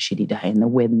you'll have a shitty day and the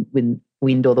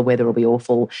wind or the weather will be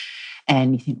awful.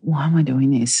 And you think, why am I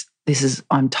doing this?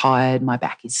 I'm tired. My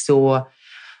back is sore.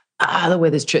 The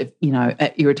weather's,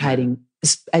 irritating.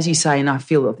 As you say, and I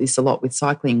feel this a lot with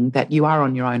cycling, that you are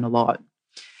on your own a lot.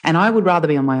 And I would rather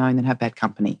be on my own than have bad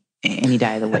company any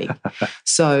day of the week.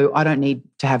 So I don't need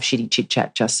to have shitty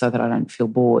chit-chat just so that I don't feel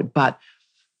bored. But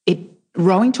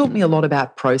rowing taught me a lot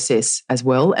about process as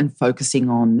well and focusing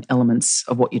on elements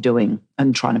of what you're doing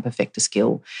and trying to perfect a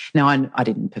skill. Now, I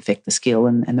didn't perfect the skill,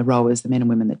 and the rowers, the men and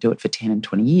women that do it for 10 and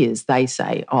 20 years, they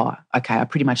say, oh, okay, I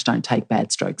pretty much don't take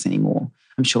bad strokes anymore.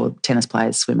 I'm sure tennis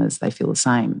players, swimmers, they feel the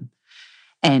same.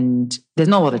 And there's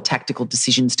not a lot of tactical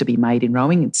decisions to be made in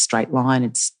rowing. It's straight line,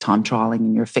 it's time trialling,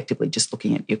 and you're effectively just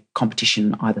looking at your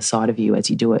competition either side of you as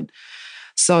you do it.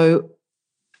 So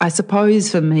I suppose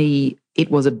for me, it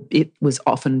was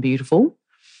often beautiful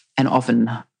and often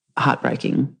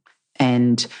heartbreaking.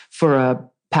 And for a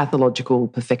pathological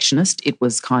perfectionist, it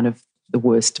was kind of the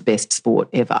worst, best sport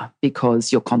ever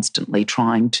because you're constantly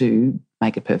trying to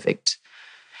make it perfect.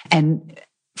 And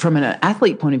from an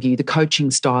athlete point of view, the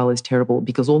coaching style is terrible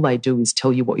because all they do is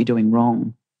tell you what you're doing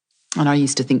wrong. And I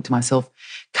used to think to myself,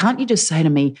 can't you just say to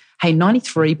me, hey,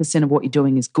 93% of what you're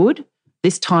doing is good,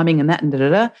 this timing and that and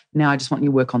da-da-da, now I just want you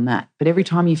to work on that. But every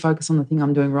time you focus on the thing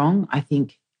I'm doing wrong, I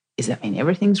think, does that mean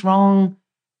everything's wrong?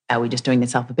 Are we just doing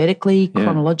this alphabetically,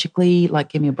 chronologically? Like,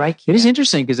 give me a break here. It is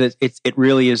interesting because it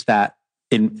really is that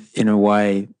in a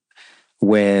way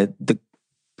where the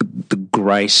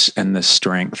grace and the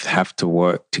strength have to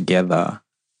work together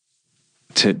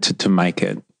to make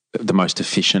it the most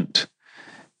efficient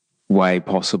way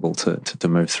possible to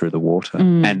move through the water.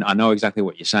 And I know exactly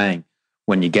what you're saying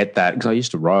when you get that, because I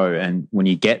used to row, and when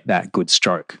you get that good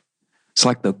stroke, it's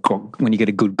like when you get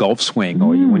a good golf swing or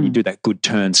when you do that good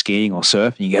turn skiing or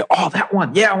surfing, you go, oh, that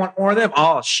one. Yeah, I want more of them.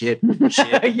 Oh, shit.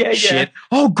 Shit.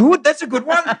 Oh, good. That's a good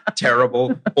one.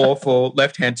 Terrible. Awful.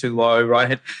 Left hand too low. Right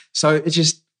hand. So it's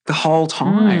just the whole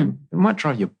time. It might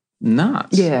drive you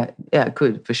nuts. Yeah, it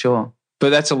could, for sure. But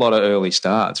that's a lot of early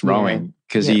starts, rowing,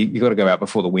 because you got to go out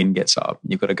before the wind gets up.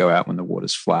 You've got to go out when the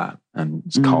water's flat and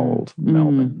it's cold in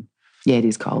Melbourne. Yeah, it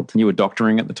is cold. And you were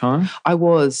doctoring at the time? I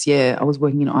was, yeah. I was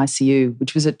working in ICU,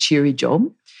 which was a cheery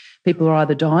job. People are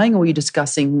either dying or you're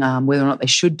discussing whether or not they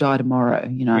should die tomorrow,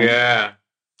 Yeah.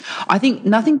 I think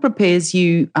nothing prepares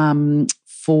you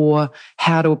for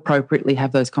how to appropriately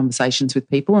have those conversations with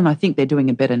people, and I think they're doing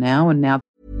it better now. And now,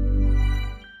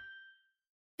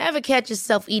 Ever catch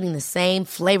yourself eating the same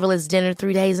flavorless dinner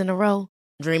 3 days in a row?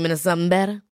 Dreaming of something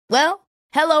better? Well,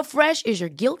 HelloFresh is your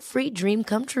guilt-free dream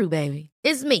come true, baby.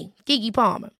 It's me, Keke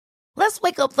Palmer. Let's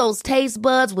wake up those taste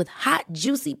buds with hot,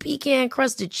 juicy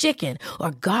pecan-crusted chicken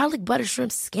or garlic butter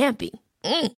shrimp scampi.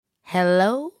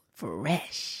 Hello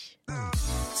Fresh.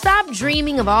 Stop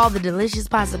dreaming of all the delicious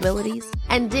possibilities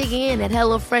and dig in at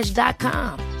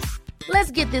HelloFresh.com.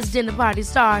 Let's get this dinner party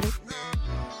started.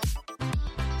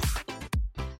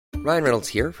 Ryan Reynolds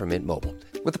here from Mint Mobile.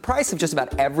 With the price of just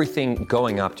about everything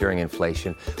going up during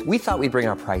inflation, we thought we'd bring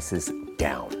our prices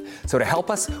down. So to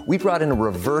help us, we brought in a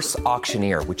reverse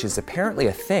auctioneer, which is apparently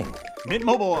a thing. Mint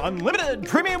Mobile Unlimited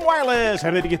Premium Wireless.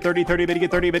 How to get 30, 30, bit to get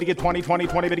 30, bit to get 20, 20,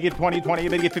 20, bit to get 20, 20,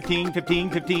 bit to get 15, 15,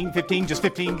 15, 15, just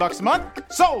 $15 a month?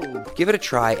 Sold! Give it a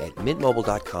try at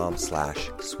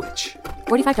mintmobile.com/switch.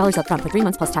 $45 up front for 3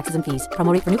 months plus taxes and fees.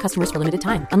 Promo rate for new customers for limited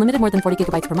time. Unlimited more than 40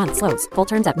 gigabytes per month. Slows full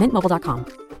terms at mintmobile.com.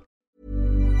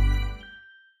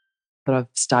 But I've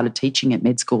started teaching at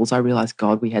med schools, I realised,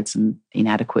 God, we had some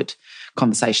inadequate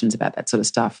conversations about that sort of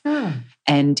stuff.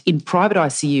 And in private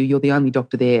ICU, you're the only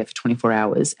doctor there for 24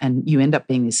 hours, and you end up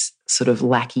being this sort of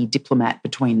lackey diplomat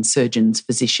between surgeons,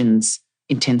 physicians,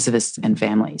 intensivists, and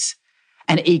families.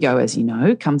 And ego, as you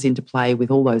know, comes into play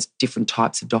with all those different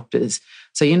types of doctors.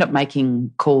 So you end up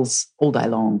making calls all day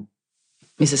long.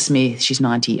 Mrs. Smith, she's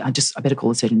 90. I better call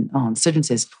the surgeon. Oh, and the surgeon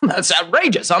says, that's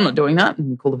outrageous. I'm not doing that. And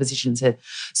you call the physician and say,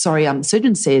 sorry, the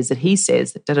surgeon says that he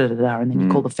says that da-da-da-da. And then you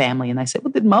call the family and they say,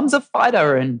 well, then mum's a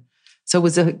fighter. And so it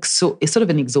was it's sort of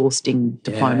an exhausting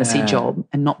diplomacy job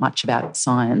and not much about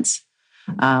science.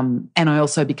 And I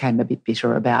also became a bit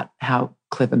bitter about how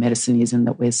clever medicine is and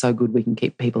that we're so good we can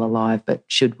keep people alive, but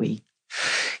should we?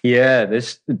 Yeah,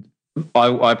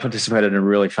 I participated in a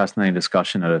really fascinating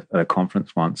discussion at a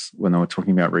conference once when they were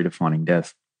talking about redefining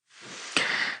death.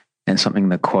 And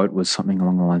the quote was something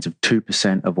along the lines of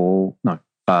 98% of all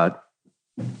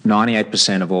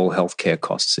healthcare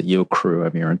costs that you accrue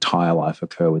over your entire life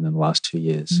occur within the last 2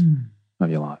 years of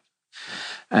your life.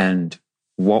 And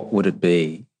what would it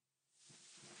be?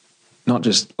 Not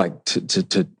just that's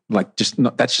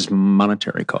just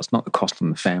monetary cost, not the cost on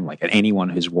the family. And anyone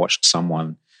who's watched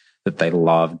someone that they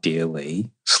love dearly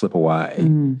slip away.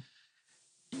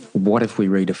 What if we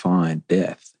redefine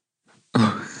death?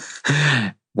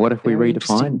 What if we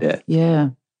redefine death? Yeah.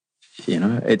 You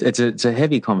know, it's a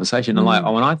heavy conversation. And like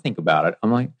when I think about it,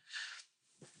 I'm like,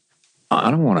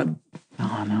 I don't want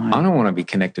to be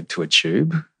connected to a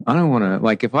tube. I don't want to,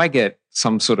 like, if I get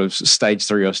some sort of stage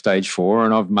 3 or stage 4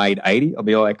 and I've made 80, I'll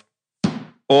be like,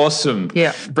 awesome.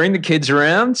 Yeah. Bring the kids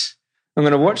around. I'm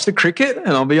going to watch the cricket and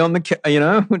I'll be on we're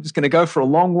just going to go for a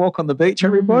long walk on the beach,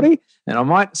 everybody. And I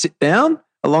might sit down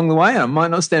along the way and I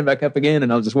might not stand back up again and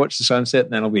I'll just watch the sunset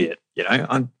and that'll be it. You know,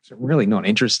 I'm really not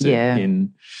interested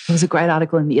in... There was a great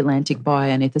article in The Atlantic by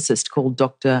an ethicist called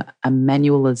Dr.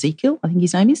 Emmanuel Ezekiel, I think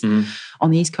his name is,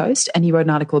 on the East Coast. And he wrote an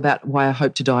article about why I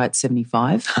hope to die at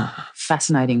 75.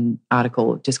 Fascinating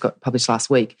article, just got published last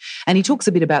week. And he talks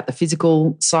a bit about the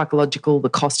physical, psychological, the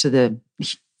cost to the...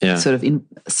 sort of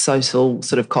social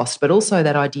sort of cost, but also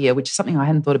that idea, which is something I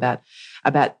hadn't thought about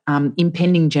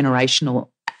impending generational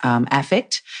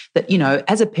affect, that, you know,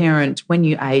 as a parent, when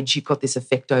you age, you've got this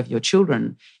effect over your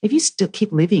children. If you still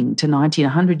keep living to 90 and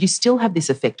 100, you still have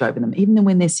this effect over them, even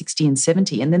when they're 60 and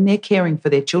 70, and then they're caring for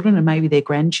their children and maybe their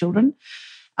grandchildren.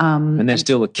 And they're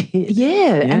still a kid.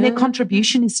 Yeah, and their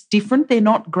contribution is different. They're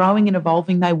not growing and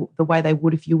evolving the way they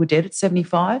would if you were dead at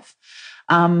 75.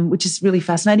 Which is really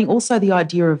fascinating. Also, the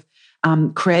idea of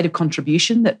creative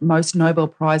contribution, that most Nobel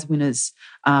Prize winners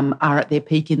are at their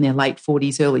peak in their late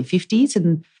 40s, early 50s,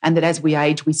 and that as we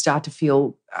age, we start to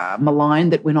feel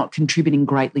maligned that we're not contributing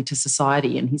greatly to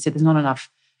society. And he said there's not enough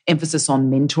emphasis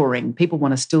on mentoring. People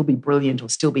want to still be brilliant or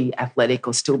still be athletic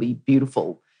or still be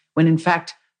beautiful, when in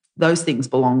fact those things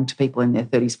belong to people in their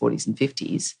 30s, 40s and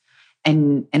 50s.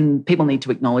 And people need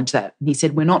to acknowledge that. And he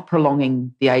said we're not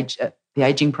prolonging the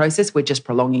aging process, we're just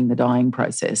prolonging the dying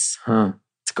process.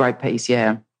 It's a great piece,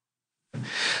 yeah.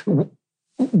 Now,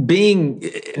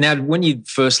 when you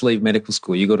first leave medical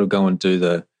school, you got to go and do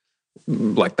the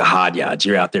hard yards.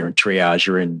 You're out there in triage.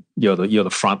 You're the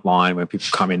front line where people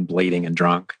come in bleeding and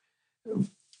drunk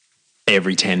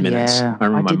every 10 minutes. Yeah, I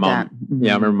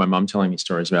remember my mum telling me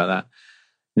stories about that.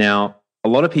 Now, a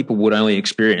lot of people would only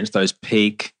experience those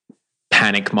peak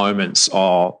panic moments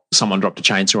or someone dropped a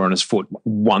chainsaw on his foot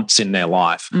once in their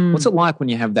life. What's it like when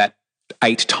you have that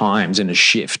 8 times in a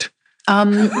shift?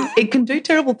 It can do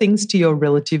terrible things to your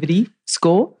relativity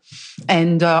score.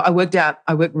 And I worked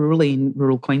rurally in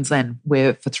rural Queensland,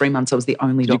 where for 3 months I was the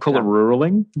only doctor. Did you call it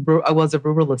ruraling? I was a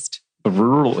ruralist. A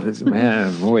ruralist,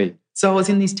 man, boy. So I was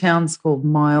in these towns called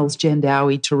Miles,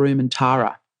 Jandowae, Taroom and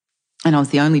Tara. And I was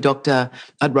the only doctor.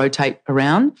 I'd rotate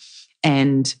around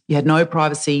and you had no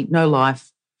privacy, no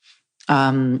life.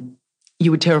 You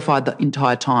were terrified the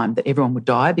entire time that everyone would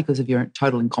die because of your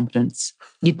total incompetence.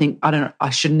 You'd think,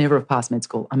 I should never have passed med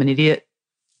school. I'm an idiot.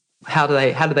 How do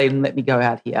they even let me go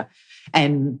out here?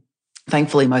 And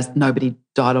thankfully, nobody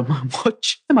died on my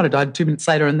watch. They might have died 2 minutes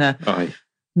later in the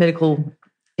medical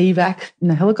evac in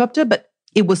the helicopter, but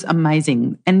it was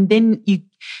amazing. And then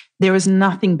there is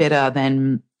nothing better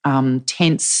than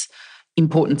tense,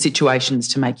 important situations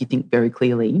to make you think very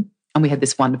clearly. And we had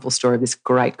this wonderful story of this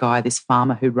great guy, this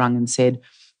farmer who rung and said,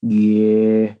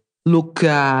 yeah, look,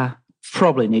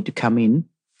 probably need to come in.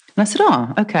 And I said,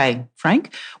 oh, okay,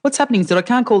 Frank, what's happening? He said, I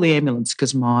can't call the ambulance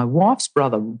because my wife's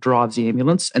brother drives the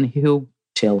ambulance and he'll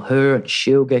tell her and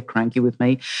she'll get cranky with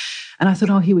me. And I thought,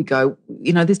 oh, here we go.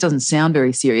 You know, this doesn't sound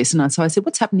very serious. And so I said,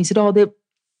 what's happened? He said, oh,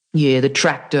 the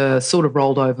tractor sort of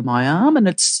rolled over my arm and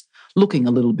it's looking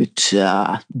a little bit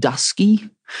dusky.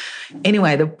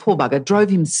 Anyway, the poor bugger drove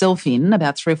himself in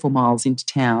about 3 or 4 miles into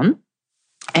town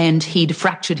and he'd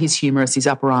fractured his humerus, his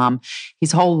upper arm.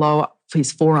 His whole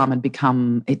his forearm had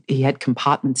become, he had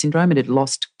compartment syndrome. It had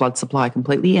lost blood supply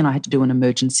completely and I had to do an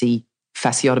emergency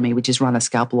fasciotomy, which is run a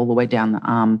scalpel all the way down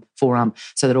the forearm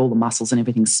so that all the muscles and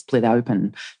everything split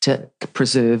open to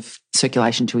preserve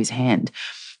circulation to his hand.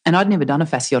 And I'd never done a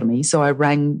fasciotomy, so I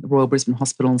rang the Royal Brisbane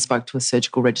Hospital and spoke to a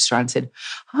surgical registrar and said,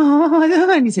 oh,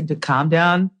 and he said to calm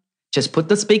down, just put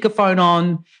the speakerphone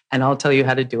on and I'll tell you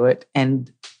how to do it.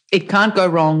 And it can't go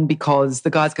wrong because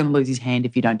the guy's going to lose his hand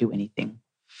if you don't do anything.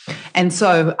 And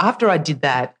so after I did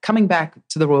that, coming back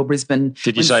to the Royal Brisbane...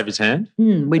 Did you save his hand?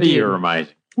 We did. You're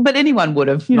amazing. But anyone would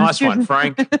have. Nice one,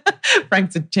 Frank.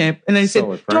 Frank's a champ. And they said,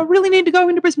 Solid, do I really need to go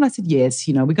into Brisbane? I said, yes,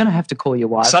 we're going to have to call your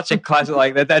wife. Such a classic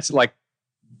like that. That's like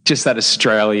just that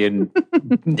Australian.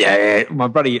 Yeah, my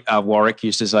buddy Warwick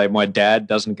used to say, my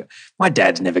dad's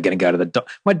never going to go to the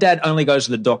doctor. My dad only goes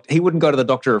to the doctor. He wouldn't go to the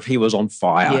doctor if he was on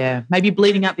fire. Yeah, maybe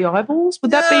bleeding out the eyeballs.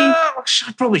 Would that be?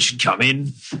 I probably should come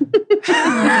in.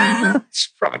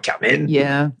 Should probably come in.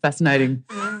 Yeah, fascinating.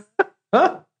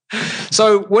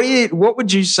 So what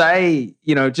would you say,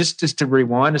 just to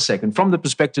rewind a second, from the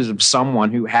perspective of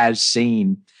someone who has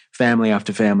seen family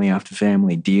after family after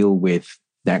family deal with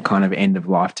that kind of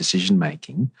end-of-life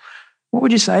decision-making, what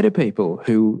would you say to people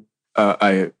who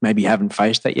maybe haven't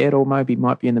faced that yet or maybe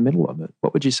might be in the middle of it?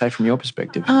 What would you say from your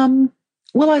perspective?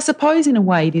 Well, I suppose in a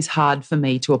way it is hard for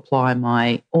me to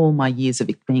apply all my years of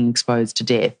being exposed to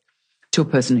death to a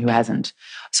person who hasn't.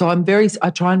 So I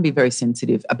try and be very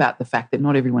sensitive about the fact that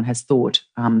not everyone has thought,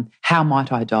 how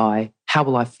might I die? How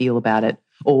will I feel about it?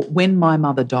 Or when my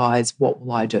mother dies, what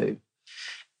will I do?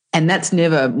 And that's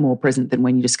never more present than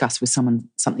when you discuss with someone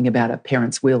something about a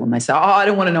parent's will and they say, oh, I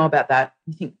don't want to know about that.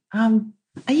 You think,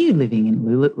 are you living in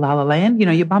La La Land?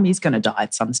 Your mum is going to die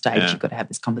at some stage. Yeah. You've got to have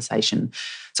this conversation.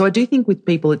 So I do think with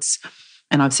people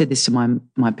and I've said this to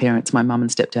my parents, my mum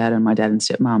and stepdad and my dad and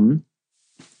stepmum,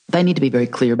 they need to be very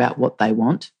clear about what they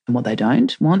want and what they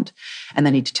don't want. And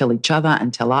they need to tell each other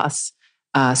and tell us.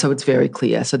 So it's very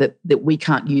clear so that we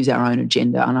can't use our own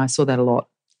agenda. And I saw that a lot.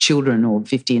 Children or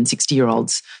 50 and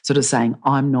 60-year-olds sort of saying,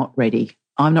 I'm not ready.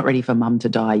 I'm not ready for mum to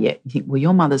die yet. You think, well,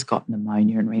 your mother's got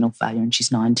pneumonia and renal failure and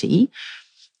she's 90.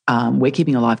 We're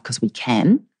keeping her alive because we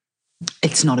can.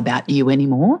 It's not about you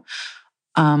anymore.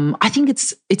 I think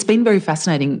it's been very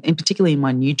fascinating, and particularly in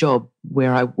my new job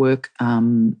where I work,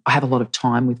 I have a lot of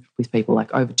time with people,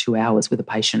 like over 2 hours with a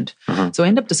patient. Mm-hmm. So I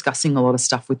end up discussing a lot of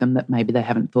stuff with them that maybe they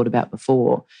haven't thought about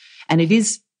before. And it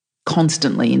is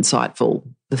constantly insightful,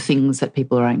 the things that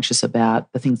people are anxious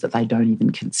about, the things that they don't even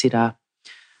consider,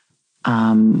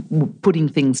 putting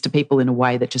things to people in a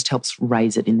way that just helps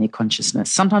raise it in their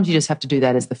consciousness. Sometimes you just have to do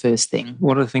that as the first thing.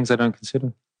 What are the things they don't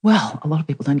consider? Well, a lot of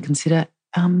people don't consider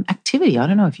activity. I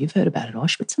don't know if you've heard about it,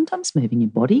 Osh, but sometimes moving your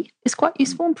body is quite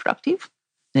useful and productive.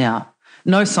 Now,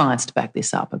 no science to back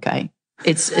this up, okay?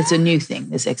 It's a new thing,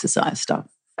 this exercise stuff.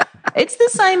 It's the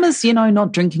same as,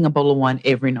 not drinking a bottle of wine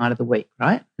every night of the week,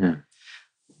 right? Yeah.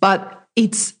 But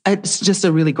it's just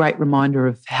a really great reminder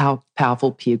of how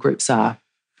powerful peer groups are.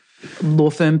 Law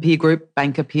firm peer group,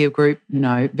 banker peer group,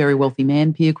 very wealthy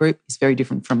man peer group is very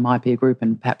different from my peer group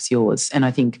and perhaps yours. And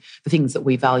I think the things that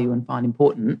we value and find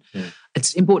important,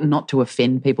 it's important not to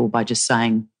offend people by just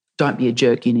saying, don't be a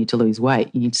jerk, you need to lose weight.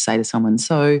 You need to say to someone,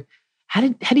 so how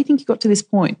do you think you got to this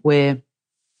point where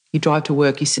you drive to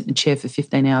work, you sit in a chair for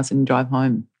 15 hours and you drive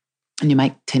home and you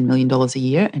make $10 million a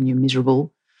year and you're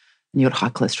miserable and you've got high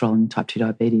cholesterol and type 2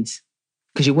 diabetes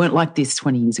because you weren't like this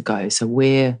 20 years ago.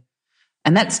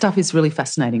 And that stuff is really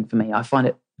fascinating for me. I find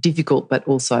it difficult but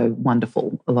also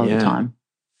wonderful a lot of the time.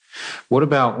 What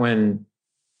about when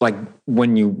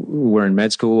you were in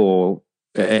med school or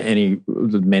any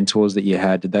of the mentors that you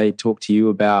had, did they talk to you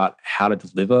about how to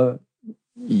deliver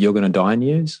you're going to die in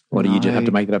years? Or do you just have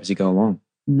to make it up as you go along?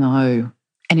 No.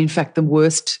 And in fact, the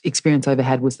worst experience I ever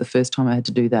had was the first time I had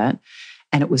to do that.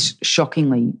 And it was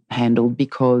shockingly handled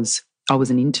because I was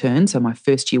an intern, so my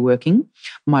first year working.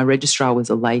 My registrar was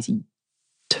a lazy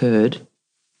turd.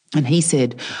 And he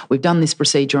said, we've done this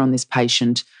procedure on this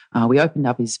patient. We opened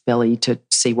up his belly to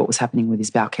see what was happening with his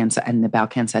bowel cancer, and the bowel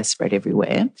cancer has spread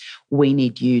everywhere. We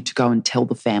need you to go and tell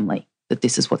the family that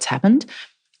this is what's happened.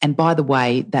 And by the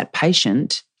way, that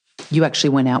patient, you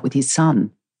actually went out with his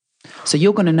son. So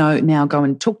you're going to now go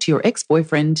and talk to your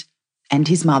ex-boyfriend and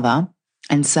his mother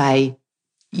and say,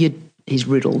 he's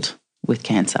riddled with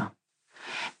cancer.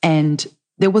 And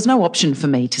there was no option for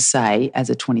me to say,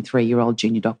 as a 23-year-old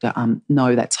junior doctor,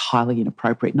 no, that's highly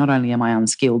inappropriate. Not only am I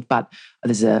unskilled, but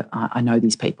I know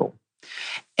these people.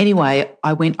 Anyway,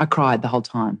 I cried the whole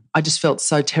time. I just felt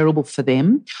so terrible for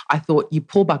them. I thought, you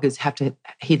poor buggers have to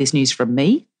hear this news from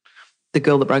me, the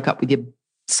girl that broke up with your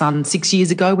son 6 years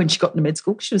ago when she got into med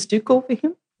school. She was too cool for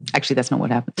him. Actually, that's not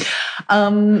what happened.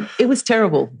 It was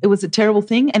terrible. It was a terrible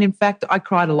thing. And in fact, I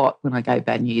cried a lot when I gave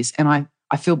bad news. And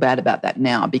I feel bad about that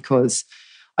now, because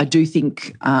I do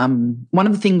think one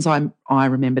of the things I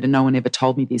remembered, and no one ever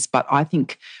told me this, but I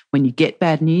think when you get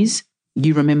bad news,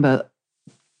 you remember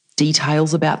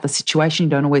details about the situation. You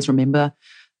don't always remember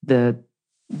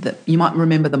you might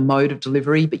remember the mode of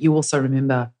delivery, but you also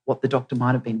remember what the doctor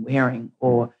might have been wearing,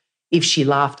 or if she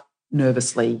laughed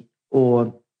nervously,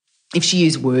 or if she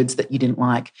used words that you didn't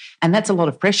like. And that's a lot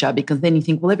of pressure, because then you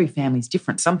think, well, every family's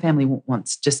different. Some family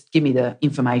wants just give me the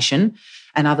information,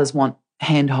 and others want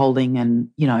hand-holding and,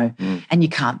 and you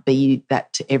can't be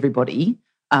that to everybody.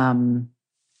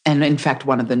 And in fact,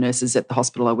 one of the nurses at the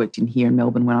hospital I worked in here in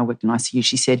Melbourne, when I worked in ICU,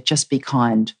 she said, just be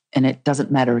kind. And it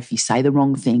doesn't matter if you say the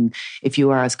wrong thing, if you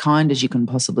are as kind as you can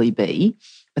possibly be.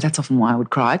 But that's often why I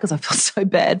would cry, because I felt so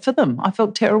bad for them. I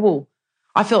felt terrible.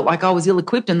 I felt like I was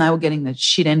ill-equipped and they were getting the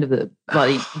shit end of the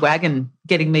bloody wagon,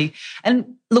 getting me.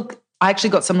 And look, I actually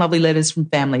got some lovely letters from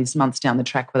families months down the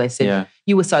track where they said,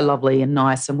 you were so lovely and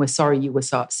nice, and we're sorry you were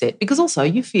so upset. Because also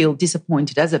you feel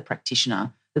disappointed as a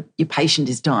practitioner that your patient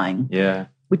is dying. Yeah.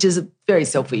 Which is very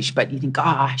selfish, but you think,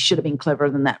 I should have been cleverer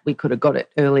than that. We could have got it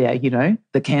earlier,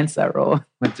 the cancer or...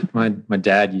 My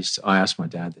dad I asked my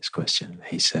dad this question.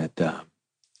 He said,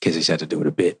 because he's had to do it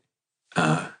a bit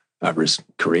over his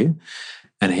career,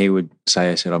 and he would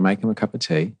say, I said, I'll make him a cup of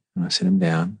tea, and I sit him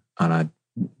down, and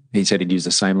he said he'd use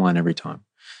the same line every time.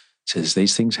 He says,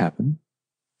 these things happen,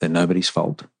 they're nobody's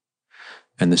fault,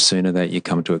 and the sooner that you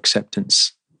come to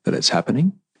acceptance that it's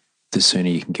happening, the sooner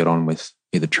you can get on with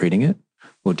either treating it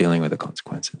or dealing with the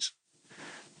consequences.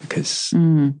 Because...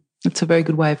 that's a very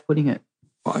good way of putting it.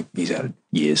 Well, he's had it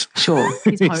years. Sure,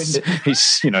 he's honed it.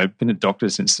 He's been a doctor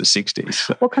since the 60s.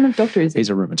 So what kind of doctor is he? He's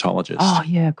a rheumatologist. Oh,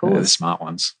 yeah, of course. The smart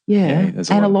ones. Yeah,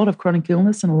 and a lot of chronic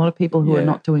illness and a lot of people who are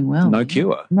not doing well. No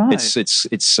cure. No.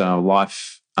 It's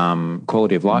life,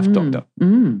 quality of life doctor.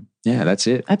 Yeah, that's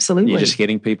it. Absolutely. You're just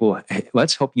getting people, hey,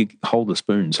 let's help you hold the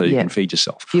spoon so you can feed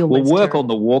yourself. We'll work on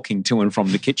the walking to and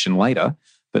from the kitchen later,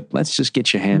 but let's just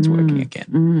get your hands working again.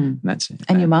 And that's it.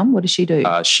 And your mum, what does she do?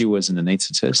 She was an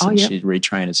anaesthetist and she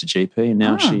retrained as a GP, and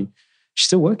now she's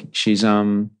still working. She's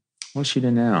what's she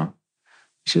do now?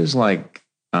 She was like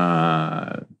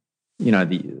the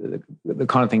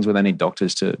kind of things where they need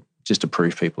doctors to just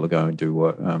approve people to go and do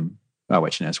work,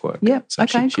 OH&S work. Yeah, so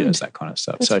okay, she does that kind of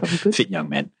stuff. That's so fit young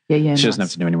men. Yeah, she doesn't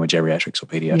have to do any more geriatrics or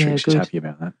pediatrics. Yeah, she's happy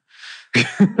about that.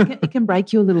 It can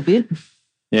break you a little bit.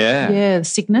 Yeah,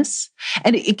 sickness.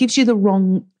 And it gives you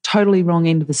the totally wrong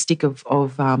end of the stick of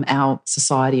our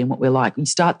society and what we're like. You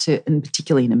start to, and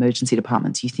particularly in emergency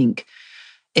departments, you think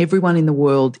everyone in the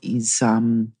world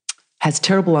has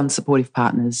terrible unsupportive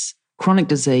partners, chronic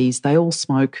disease, they all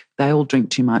smoke, they all drink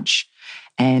too much,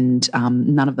 and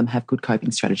none of them have good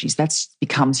coping strategies. That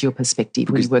becomes your perspective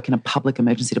when you work in a public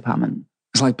emergency department.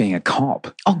 It's like being a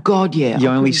cop. Oh, God, yeah. You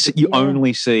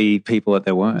only see people at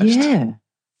their worst. Yeah.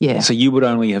 Yeah. So you would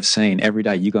only have seen every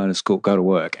day you go to school, go to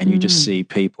work, and you just see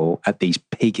people at these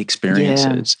peak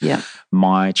experiences. Yeah.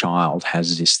 My child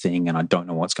has this thing and I don't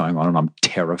know what's going on and I'm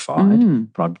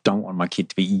terrified, but I don't want my kid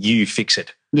to be, you fix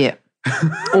it. Yeah.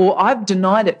 Or I've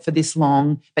denied it for this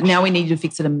long, but now we need you to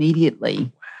fix it immediately.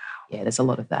 Wow. Yeah, there's a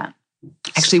lot of that.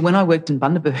 Actually, when I worked in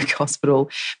Bundaberg Hospital,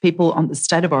 people on the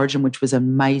State of Origin, which was an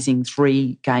amazing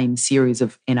 3-game series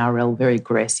of NRL, very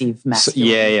aggressive,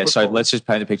 massive. So let's just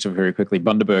paint the picture very quickly.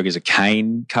 Bundaberg is a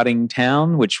cane cutting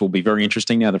town, which will be very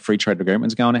interesting now the free trade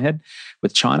agreement's going ahead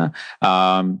with China.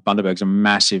 Bundaberg's a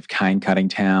massive cane cutting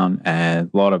town and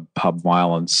a lot of pub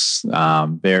violence,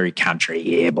 very country,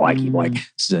 blokey.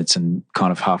 It's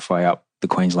kind of halfway up the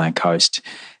Queensland coast.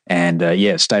 And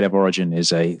State of Origin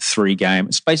is a 3-game.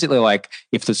 It's basically like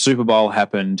if the Super Bowl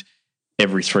happened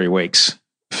every 3 weeks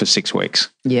for 6 weeks.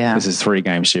 Yeah. This is a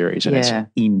 3-game series and it's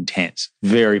intense,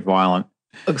 very violent.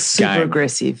 Super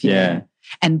aggressive. Yeah.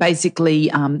 And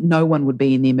basically, no one would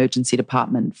be in the emergency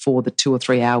department for the 2 or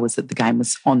 3 hours that the game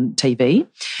was on TV,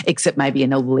 except maybe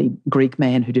an elderly Greek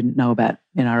man who didn't know about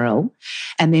NRL.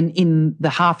 And then in the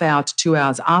half hour to 2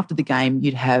 hours after the game,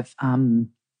 you'd have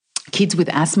kids with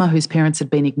asthma whose parents had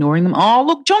been ignoring them. Oh,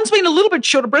 look, John's been a little bit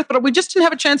short of breath, but we just didn't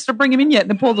have a chance to bring him in yet.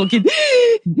 And the poor little kid,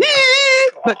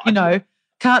 but,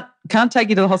 can't take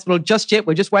you to the hospital just yet.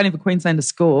 We're just waiting for Queensland to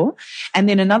score. And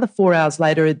then another 4 hours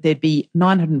later, there'd be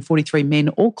 943 men,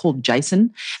 all called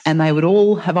Jason, and they would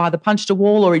all have either punched a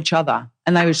wall or each other.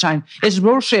 And they were saying, it's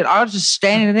bullshit. I was just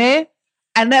standing there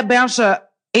and that bouncer,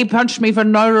 he punched me for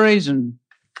no reason.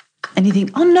 And you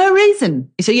think, oh, no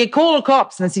reason. He said, yeah, call the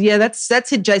cops. And I said, yeah, that's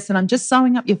it, Jason. I'm just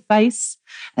sewing up your face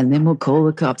and then we'll call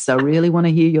the cops. I really want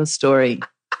to hear your story.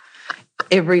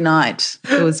 Every night.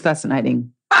 It was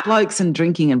fascinating. Blokes and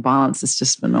drinking and violence is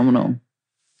just phenomenal.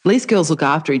 At least girls look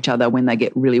after each other when they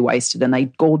get really wasted and they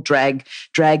all drag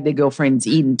their girlfriends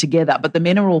in together. But the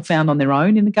men are all found on their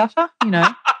own in the gutter,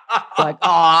 It's like,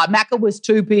 oh, Macca was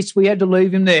too pissed. We had to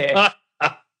leave him there.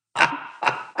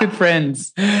 Good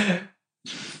friends.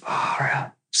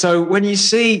 So when you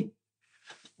see,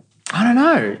 I don't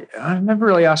know, I never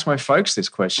really asked my folks this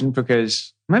question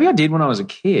because maybe I did when I was a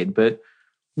kid, but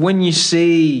when you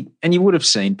see, and you would have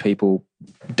seen people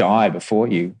die before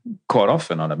you quite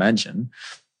often, I'd imagine,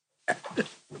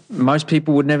 most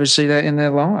people would never see that in their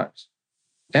lives,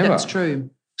 ever. That's true.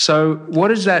 So what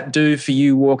does that do for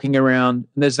you walking around?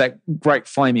 There's that great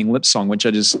Flaming Lips song, which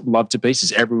I just love to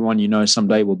pieces. Everyone you know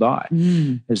someday will die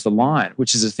is the line,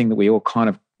 which is a thing that we all kind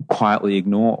of quietly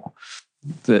ignore,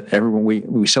 that everyone,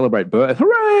 we celebrate birth.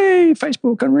 Hooray,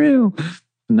 Facebook, unreal.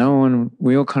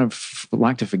 We all kind of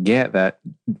like to forget that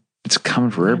it's coming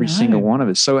for every single one of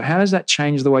us. So how does that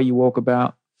change the way you walk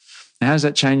about? How does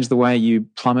that change the way you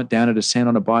plummet down a descent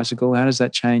on a bicycle? How does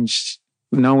that change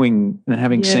knowing and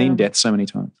having seen death so many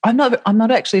times? I'm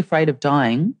not actually afraid of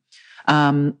dying,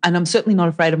 and I'm certainly not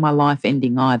afraid of my life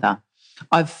ending either.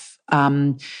 If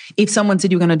someone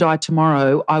said you're going to die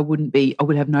tomorrow, I would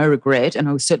have no regret, and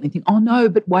I would certainly think, oh no,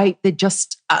 but wait, they're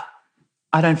just.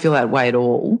 I don't feel that way at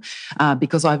all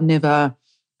because I've never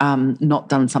not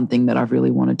done something that I've really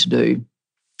wanted to do.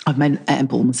 I've made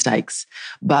ample mistakes,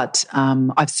 but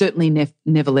I've certainly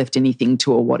never left anything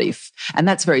to a what if, and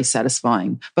that's very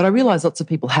satisfying. But I realise lots of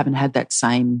people haven't had that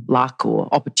same luck or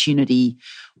opportunity,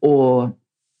 or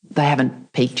they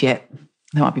haven't peaked yet.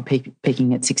 They might be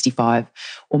peaking at 65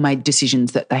 or made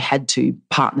decisions that they had to,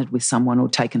 partnered with someone or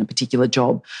taken a particular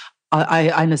job. I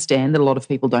understand that a lot of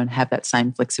people don't have that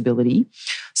same flexibility.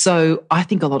 So I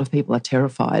think a lot of people are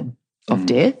terrified of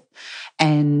death.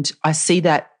 And I see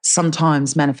that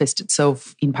sometimes manifest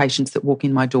itself in patients that walk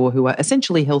in my door who are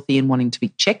essentially healthy and wanting to be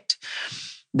checked,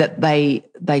 that they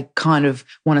kind of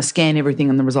want to scan everything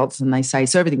and the results and they say,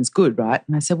 so everything's good, right?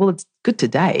 And I said, well, it's good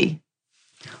today.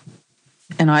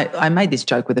 And I made this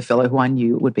joke with a fellow who I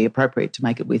knew it would be appropriate to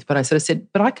make it with, but I sort of said,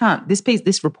 but I can't,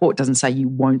 this report doesn't say you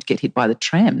won't get hit by the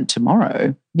tram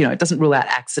tomorrow. It doesn't rule out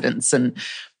accidents and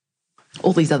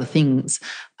all these other things.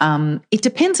 It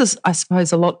depends, I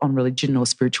suppose, a lot on religion or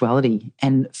spirituality.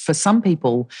 And for some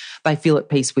people, they feel at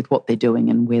peace with what they're doing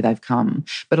and where they've come.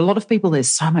 But a lot of people, there's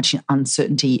so much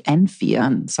uncertainty and fear,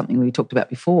 and something we talked about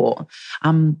before.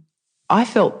 I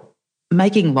felt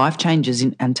making life changes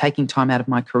and taking time out of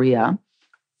my career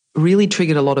really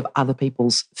triggered a lot of other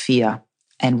people's fear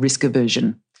and risk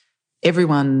aversion.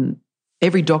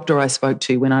 Every doctor I spoke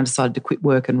to when I decided to quit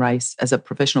work and race as a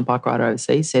professional bike rider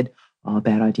overseas said, oh,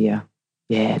 bad idea.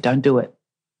 Yeah, don't do it.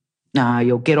 No,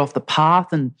 you'll get off the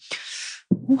path and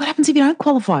what happens if you don't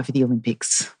qualify for the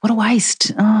Olympics? What a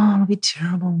waste. Oh, it'll be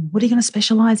terrible. What are you going to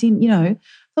specialise in? I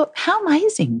thought, how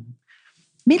amazing.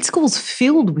 Med school's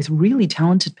filled with really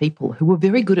talented people who were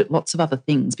very good at lots of other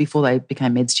things before they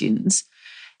became med students.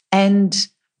 And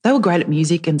they were great at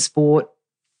music and sport,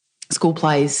 school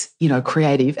plays,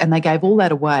 creative, and they gave all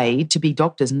that away to be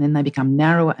doctors, and then they become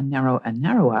narrower and narrower and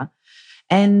narrower.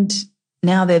 And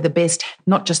now they're the best,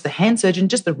 not just the hand surgeon,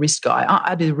 just the wrist guy.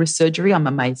 I do wrist surgery. I'm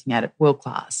amazing at it, world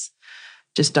class.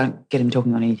 Just don't get him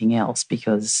talking on anything else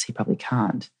because he probably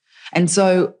can't. And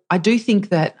so I do think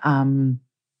that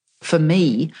for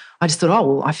me, I just thought, oh,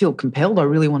 well, I feel compelled. I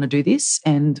really want to do this.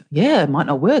 And yeah, it might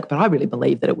not work, but I really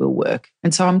believe that it will work.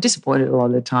 And so I'm disappointed a lot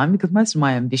of the time because most of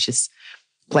my ambitious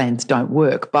plans don't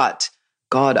work. But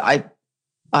God,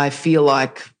 I feel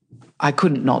like I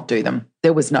couldn't not do them.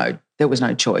 There was no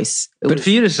choice. But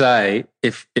for you to say,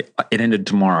 if it ended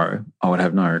tomorrow, I would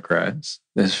have no regrets,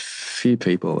 there's few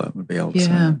people that would be able to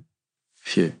say that.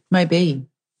 Few. Maybe.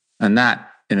 And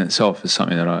that in itself is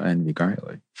something that I envy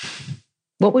greatly.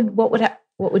 What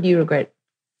would you regret?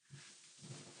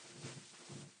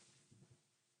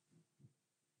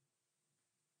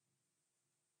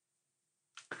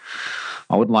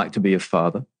 I would like to be a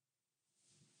father.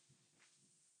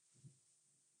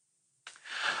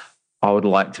 I would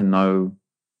like to know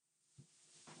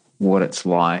what it's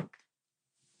like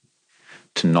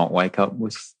to not wake up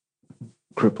with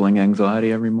crippling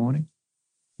anxiety every morning.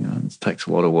 You know, it takes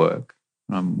a lot of work.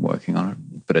 I'm working on it,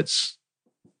 but it's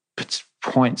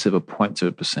points of a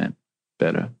percent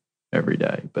better every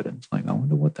day. But it's like, I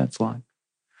wonder what that's like.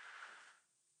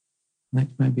 That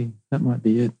might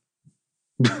be it.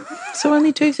 So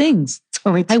only two things. It's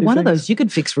only two one things. of those you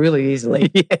could fix really easily.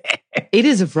 Yeah. It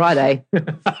is a Friday.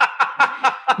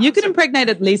 You could impregnate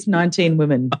at least 19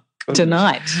 women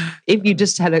tonight if you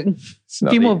just had a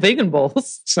few more vegan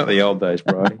balls. It's not the old days,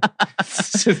 Bridie.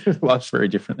 Life's very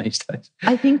different these days.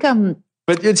 I think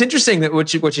but it's interesting that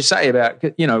what you say about,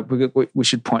 you know, I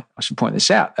should point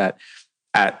this out, that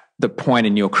at the point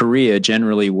in your career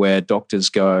generally where doctors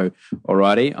go,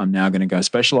 alrighty, I'm now going to go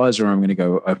specialize, or I'm going to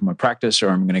go open my practice, or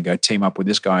I'm going to go team up with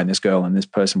this guy and this girl and this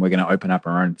person. We're going to open up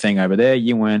our own thing over there.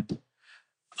 You went,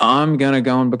 I'm going to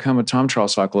go and become a time trial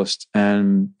cyclist,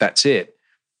 and that's it.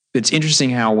 It's interesting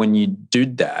how when you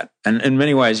did that, and in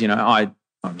many ways, you know,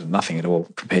 I'm nothing at all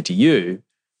compared to you,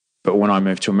 but when I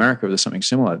moved to America, there's something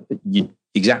similar. You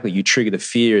trigger the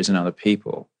fears in other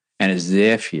people, and it's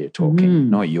their fear talking,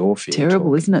 not your fear. Terrible,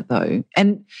 talking. isn't it, though?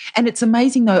 And it's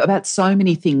amazing, though, about so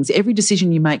many things. Every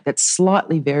decision you make that's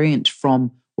slightly variant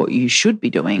from what you should be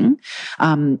doing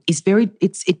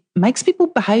it makes people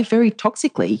behave very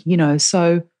toxically, you know.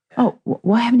 So,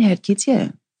 why haven't you had kids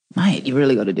yet? Mate, you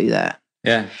really got to do that.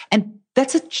 Yeah. And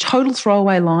that's a total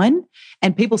throwaway line.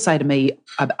 And people say to me,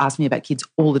 ask me about kids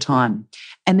all the time.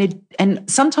 And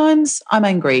sometimes I'm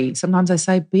angry. Sometimes I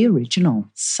say, be original.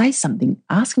 Say something.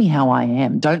 Ask me how I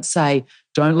am. Don't say,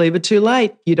 don't leave it too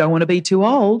late. You don't want to be too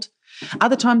old.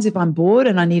 Other times, if I'm bored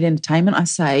and I need entertainment, I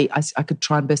say, I could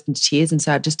try and burst into tears and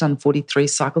say, I've just done 43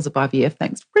 cycles of IVF.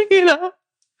 Thanks. Bring it up.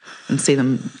 And see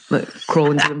them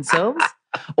crawl into themselves.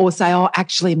 Or say,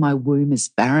 actually, my womb is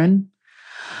barren.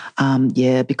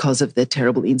 Because of the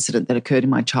terrible incident that occurred in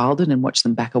my childhood, and watch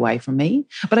them back away from me.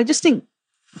 But I just think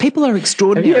people are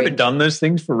extraordinary. Have you ever done those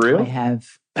things for real? I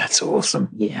have. That's awesome.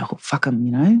 Yeah, well, fuck them,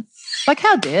 you know. Like,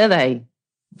 how dare they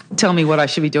tell me what I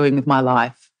should be doing with my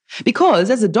life? Because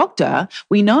as a doctor,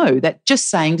 we know that just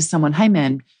saying to someone, hey,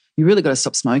 man, you really got to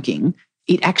stop smoking,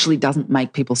 it actually doesn't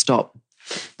make people stop.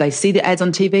 They see the ads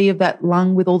on TV of that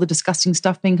lung with all the disgusting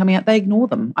stuff being coming out. They ignore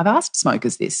them. I've asked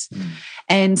smokers this.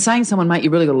 And saying to someone, mate, you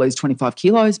really got to lose 25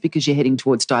 kilos because you're heading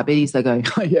towards diabetes, they go,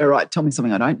 oh, yeah, right, tell me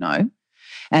something I don't know.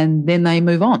 And then they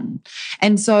move on.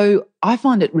 And so I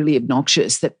find it really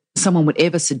obnoxious that someone would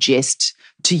ever suggest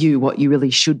to you what you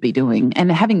really should be doing.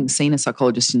 And having seen a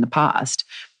psychologist in the past,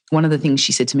 one of the things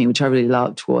she said to me, which I really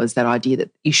loved, was that idea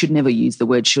that you should never use the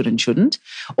word should and shouldn't.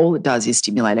 All it does is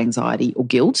stimulate anxiety or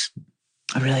guilt.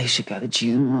 I really should go to the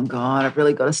gym. Oh, God, I've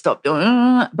really got to stop doing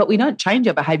it. But we don't change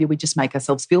our behaviour. We just make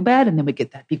ourselves feel bad, and then we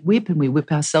get that big whip and we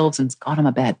whip ourselves and, God, I'm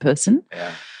a bad person.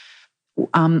 Yeah.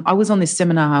 I was on this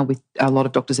seminar with a lot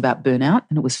of doctors about burnout,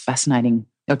 and it was fascinating.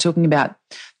 They were talking about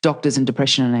doctors and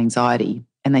depression and anxiety,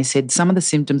 and they said some of the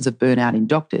symptoms of burnout in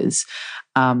doctors,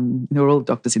 there were all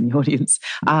doctors in the audience,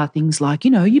 are things like,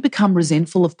 you know, you become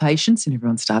resentful of patients, and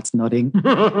everyone starts nodding.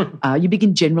 You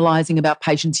begin generalising about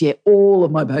patients. Yeah, all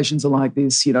of my patients are like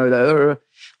this, you know.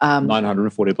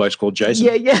 940 blokes called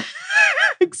Jason. Yeah.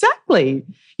 Exactly.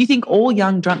 You think all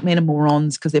young drunk men are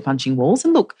morons because they're punching walls.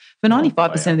 And look, for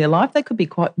 95% of their life, they could be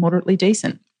quite moderately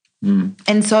decent.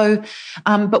 And so,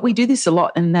 but we do this a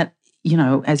lot, and that, you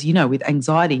know, as you know, with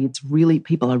anxiety, it's really,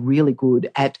 people are really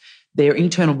good at their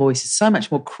internal voice is so much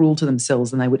more cruel to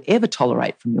themselves than they would ever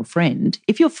tolerate from your friend.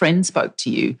 If your friend spoke to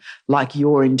you like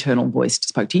your internal voice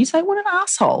spoke to you, you say, what an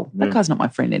asshole. That guy's not my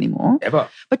friend anymore. Ever.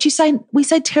 But we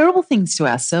say terrible things to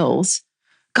ourselves.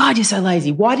 God, you're so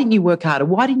lazy. Why didn't you work harder?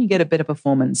 Why didn't you get a better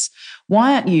performance?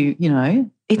 Why aren't you, you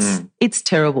know, it's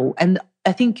terrible. And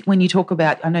I think when you talk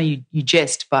about, I know you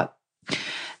jest, but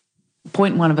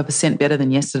 0.1% better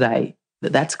than yesterday,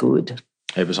 that's good.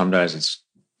 Yeah, but some days it's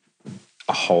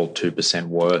a whole 2%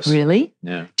 worse. Really?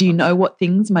 Yeah. Do you know what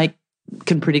things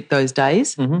can predict those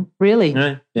days? Mm-hmm. Really?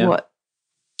 Yeah. What?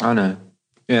 I know.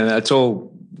 Yeah, it's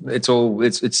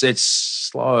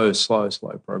slow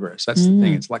progress. That's the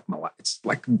thing. It's like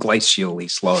glacially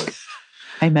slow.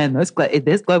 Hey man, there's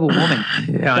global warming.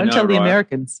 Yeah, don't tell the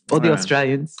Americans or the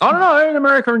Australians. I don't know.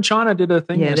 America and China did a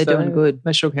thing. Yeah, yesterday. they're doing good.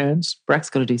 They shook hands.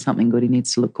 Barack's got to do something good. He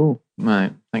needs to look cool.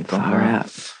 Mate, thank God. Far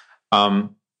out.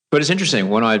 But it's interesting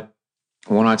when I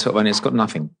talk, and it's got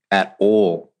nothing at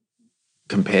all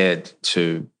compared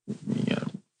to, you know,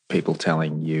 people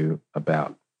telling you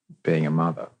about being a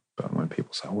mother. But when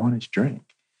people say, "Why don't you drink?"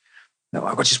 No,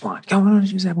 I've got just one. Go on, why don't you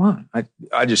just have one?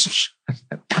 I just,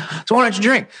 so why don't you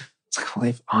drink? It's like, well,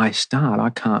 if I start, I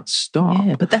can't stop.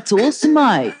 Yeah, but that's awesome,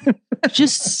 mate.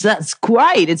 That's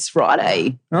great. It's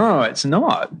Friday. No, it's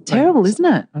not. Terrible, isn't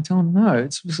it? I tell them no.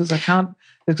 It's because I can't.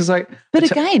 It's because like. But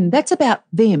again, that's about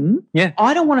them. Yeah.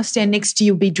 I don't want to stand next to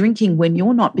you and be drinking when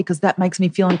you're not, because that makes me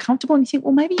feel uncomfortable. And you think,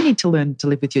 well, maybe you need to learn to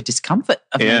live with your discomfort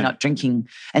of me not drinking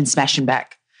and smashing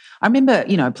back. I remember,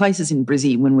 places in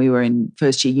Brizzy when we were in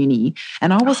first year uni,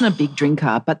 and I wasn't a big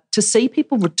drinker, but to see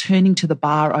people returning to the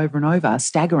bar over and over,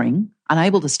 staggering,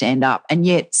 unable to stand up, and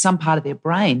yet some part of their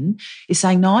brain is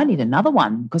saying, no, I need another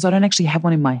one because I don't actually have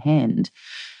one in my hand.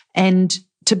 And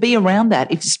to be around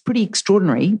that, it's pretty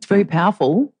extraordinary. It's very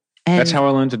powerful. And that's how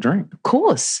I learned to drink. Of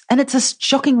course. And it's a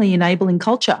shockingly enabling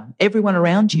culture. Everyone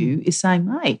around you is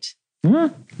saying, mate,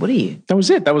 what are you? That was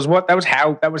it. That was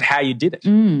how you did it.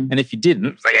 And if you didn't,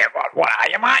 it's like, yeah, what are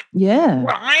you, mate? Yeah.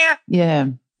 What are you? Yeah.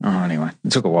 Oh, anyway,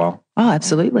 it took a while. Oh,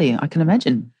 absolutely. I can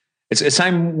imagine. It's the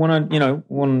same when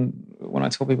I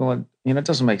tell people, it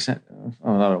doesn't make sense. I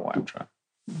don't know why I'm trying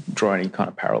to draw any kind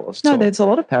of parallels. No, there's a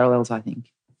lot of parallels, I think.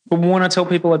 But when I tell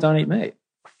people I don't eat meat,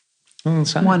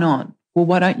 why not? Well,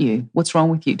 why don't you? What's wrong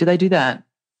with you? Do they do that?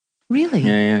 Really?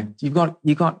 Yeah. You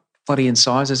got bloody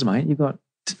incisors, mate. You got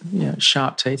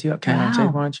sharp teeth. You got canine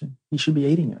teeth. Why don't you? You should be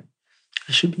eating it.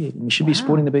 You should be eating. You should be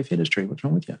supporting the beef industry. What's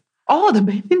wrong with you? Oh, the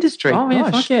beef industry. Oh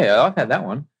yeah, fuck yeah. I've had that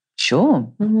one.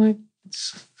 Sure. I'm like,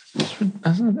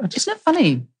 isn't it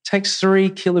funny? It takes 3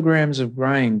 kilograms of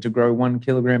grain to grow 1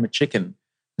 kilogram of chicken.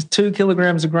 There's 2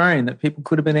 kilograms of grain that people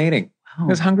could have been eating. Wow.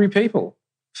 There's hungry people.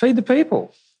 Feed the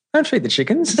people. Don't feed the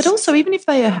chickens. But also, even if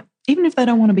they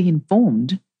don't want to be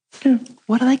informed,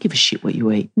 why do they give a shit what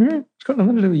you eat? Yeah, it's got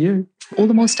nothing to do with you. All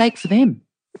the more steak for them.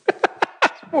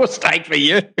 More steak for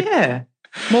you. Yeah.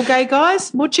 More gay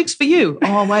guys, more chicks for you.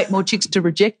 Oh, wait, more chicks to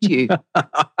reject you.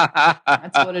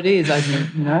 That's what it is, I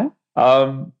think,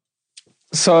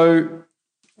 So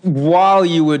while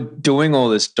you were doing all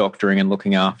this doctoring and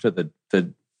looking after the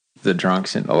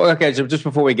drunks, and okay, so just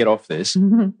before we get off this,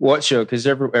 what's your, because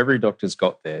every doctor's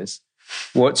got theirs,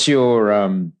 what's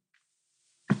your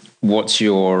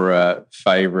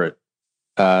favorite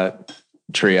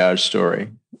triage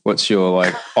story? What's your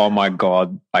like, oh my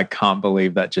God, I can't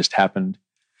believe that just happened?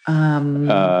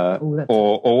 Or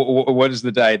what is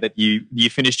the day that you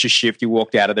finished your shift, you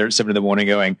walked out of there at 7 a.m.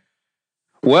 going,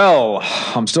 well,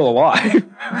 I'm still alive.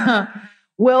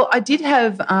 Well, I did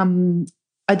have one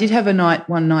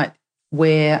night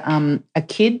where a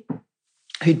kid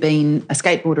who'd been a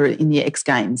skateboarder in the X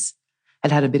Games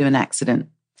had a bit of an accident,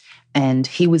 and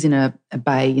he was in a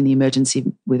bay in the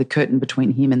emergency with a curtain between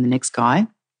him and the next guy.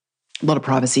 A lot of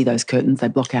privacy, those curtains. They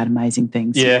block out amazing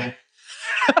things. Yeah.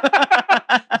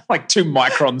 Like 2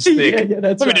 microns thick. Yeah,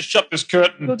 that's Let me just shut this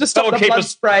curtain. They'll just stop the blood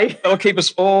spray. That'll keep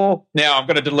us all. Now I'm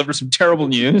going to deliver some terrible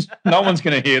news. No one's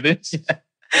going to hear this. Yeah.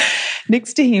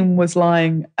 Next to him was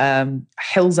lying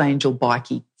Hell's Angel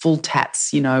bikie, full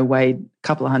tats, weighed a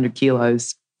couple of 100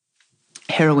 kilos,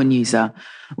 heroin user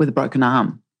with a broken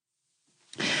arm.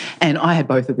 And I had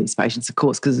both of these patients, of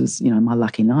course, because it was, my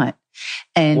lucky night.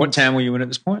 And what town were you in at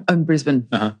this point? In Brisbane.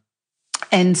 Uh-huh.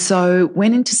 And so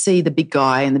went in to see the big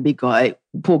guy, and the big guy,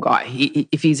 poor guy,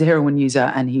 if he's a heroin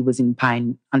user and he was in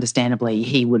pain, understandably,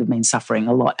 he would have been suffering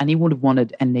a lot and he would have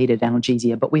wanted and needed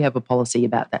analgesia, but we have a policy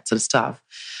about that sort of stuff.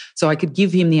 So I could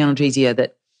give him the analgesia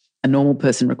that a normal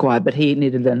person required, but he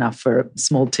needed enough for a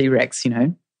small T-Rex,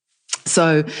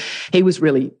 So he was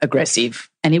really aggressive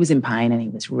and he was in pain and he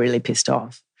was really pissed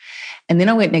off. And then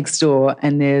I went next door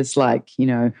and there's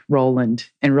Roland,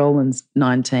 and Roland's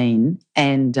 19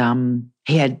 and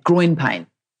he had groin pain.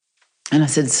 And I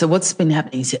said, so what's been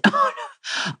happening? He said, oh,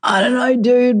 no, I don't know,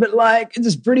 dude, but it's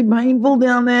just pretty painful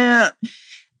down there.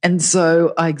 And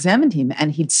so I examined him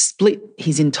and he'd split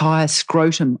his entire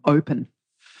scrotum open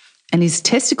and his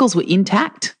testicles were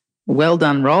intact. Well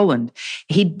done, Roland.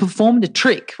 He'd performed a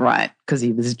trick, right, because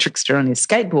he was a trickster on his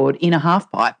skateboard, in a half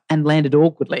pipe and landed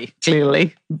awkwardly,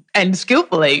 clearly, and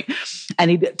skillfully.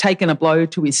 And he'd taken a blow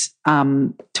to his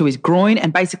groin,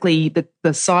 and basically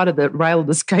the side of the rail of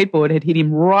the skateboard had hit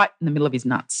him right in the middle of his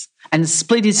nuts and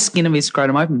split his skin of his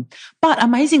scrotum open. But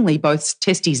amazingly, both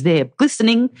testes there,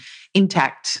 glistening,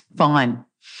 intact, fine.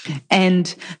 And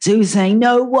so he was saying,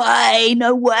 no way,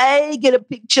 get a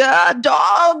picture,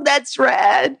 dog, that's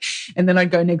rad. And then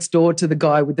I'd go next door to the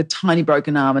guy with the tiny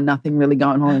broken arm and nothing really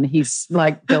going on, and he's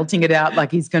belting it out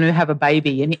like he's going to have a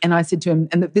baby. And I said to him,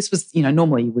 and this was,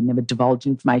 normally you would never divulge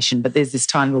information, but there's this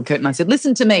tiny little curtain. I said,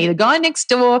 listen to me, the guy next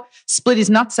door split his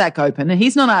nutsack open and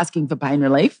he's not asking for pain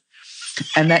relief.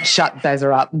 And that shut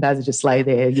Bazza up, and Bazza just lay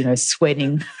there,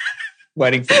 sweating.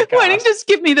 Waiting for the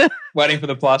cast. Waiting for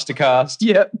the plaster cast.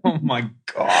 Yep. Oh my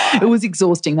God. It was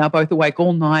exhausting. They were both awake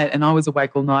all night and I was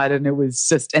awake all night, and it was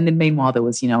just, and then meanwhile there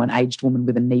was, an aged woman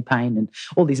with a knee pain and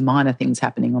all these minor things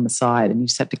happening on the side, and you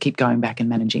just had to keep going back and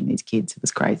managing these kids. It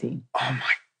was crazy. Oh my.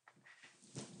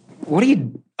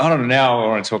 I don't know, now I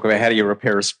want to talk about how do you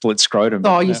repair a split scrotum.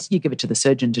 Oh, you give it to the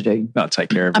surgeon to do. I'll take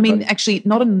care of it. I mean, actually,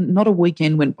 not a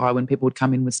weekend went by when people would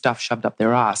come in with stuff shoved up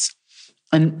their ass.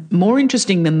 And more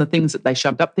interesting than the things that they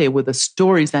shoved up there were the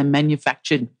stories they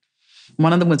manufactured.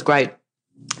 One of them was great.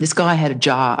 This guy had a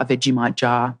Vegemite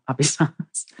jar up his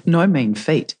ass. No mean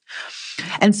feat.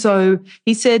 And so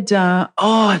he said,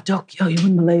 Doc, you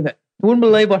wouldn't believe it. You wouldn't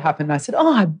believe what happened. I said,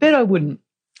 I bet I wouldn't.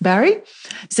 Barry? He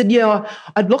said,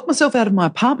 I'd locked myself out of my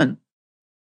apartment.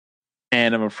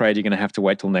 And I'm afraid you're going to have to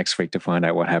wait till next week to find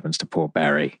out what happens to poor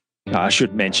Barry. I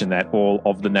should mention that all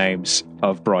of the names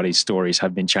of Bridie's stories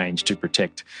have been changed to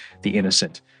protect the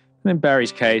innocent. And in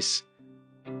Barry's case,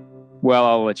 well,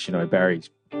 I'll let you know, Barry's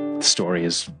story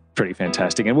is pretty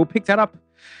fantastic. And we'll pick that up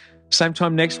same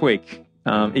time next week.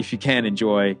 If you can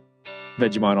enjoy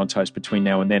Vegemite on toast between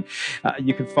now and then.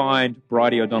 You can find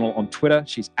Bridie O'Donnell on Twitter.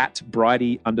 She's at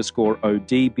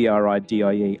Bridie_OD,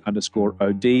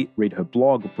 BRIDIE_OD. Read her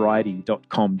blog,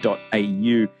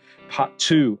 bridie.com.au. Part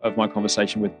 2 of my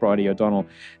conversation with Bridie O'Donnell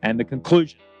and the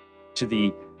conclusion to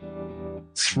the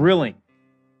thrilling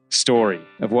story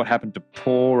of what happened to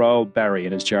poor old Barry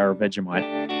and his jar of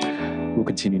Vegemite. We'll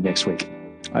continue next week.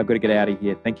 I've got to get out of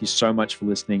here. Thank you so much for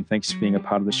listening. Thanks for being a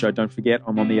part of the show. Don't forget,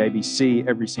 I'm on the ABC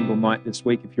every single night this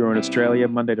week. If you're in Australia,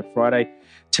 Monday to Friday,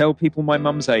 tell people my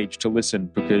mum's age to listen,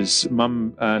 because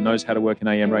mum knows how to work an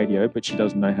AM radio, but she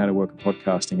doesn't know how to work a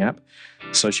podcasting app.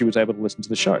 So she was able to listen to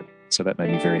the show. So that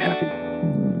made me very happy.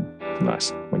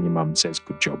 Nice when your mum says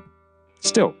good job.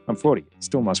 Still, I'm 40.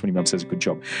 Still nice when your mum says a good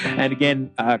job. And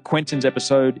again, Quentin's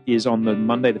episode is on the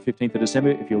Monday, the 15th of December.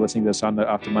 If you're listening to this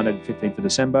after Monday, the 15th of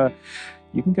December,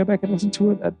 you can go back and listen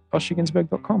to it at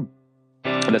boschginsberg.com.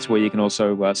 And that's where you can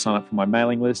also sign up for my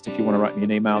mailing list. If you want to write me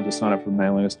an email, just sign up for the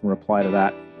mailing list and reply to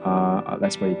that.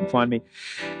 That's where you can find me.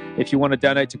 If you want to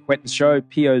donate to Quentin's show,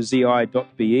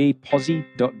 pozi.be,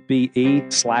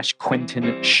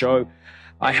 pozi.be/Quentin show.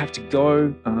 I have to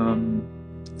go.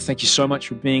 Thank you so much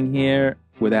for being here.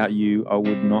 Without you, I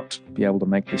would not be able to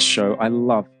make this show. I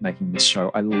love making this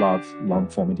show. I love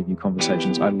long-form interview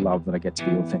conversations. I love that I get to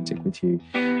be authentic with you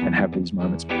and have these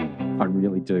moments. I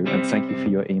really do. And thank you for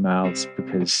your emails,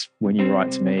 because when you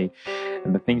write to me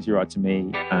and the things you write to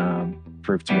me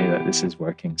prove to me that this is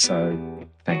working. So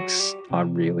thanks. I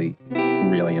really,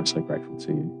 really am so grateful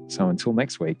to you. So until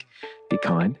next week, be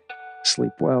kind,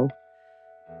 sleep well,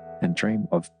 and dream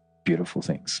of beautiful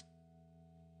things.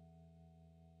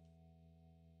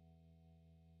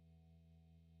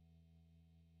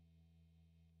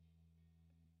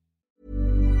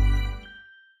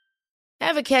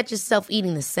 Ever catch yourself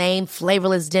eating the same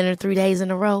flavorless dinner 3 days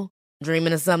in a row?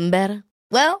 Dreaming of something better?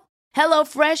 Well,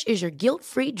 HelloFresh is your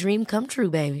guilt-free dream come true,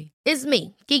 baby. It's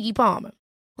me, Keke Palmer.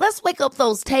 Let's wake up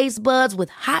those taste buds with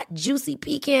hot, juicy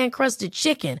pecan-crusted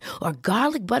chicken or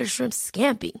garlic butter shrimp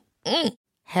scampi.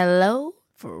 Hello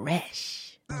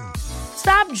Fresh.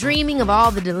 Stop dreaming of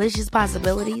all the delicious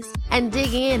possibilities and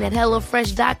dig in at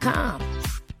HelloFresh.com.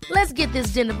 Let's get this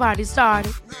dinner party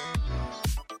started.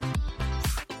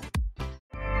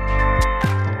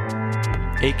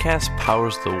 Acast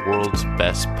powers the world's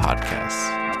best podcasts.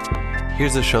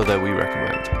 Here's a show that we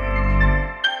recommend.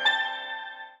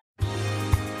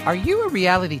 Are you a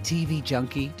reality TV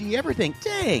junkie? Do you ever think,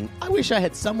 dang, I wish I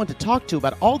had someone to talk to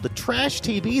about all the trash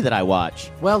TV that I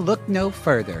watch? Well, look no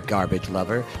further, garbage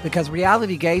lover, because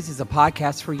Reality Gaze is a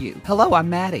podcast for you. Hello, I'm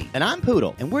Maddie. And I'm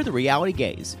Poodle, and we're the Reality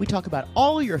Gaze. We talk about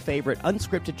all your favorite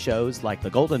unscripted shows like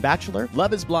The Golden Bachelor,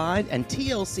 Love is Blind, and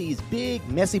TLC's big,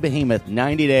 messy behemoth,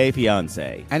 90 Day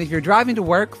Fiancé. And if you're driving to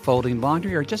work, folding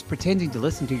laundry, or just pretending to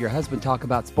listen to your husband talk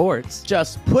about sports,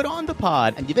 just put on the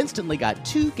pod, and you've instantly got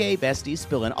two gay besties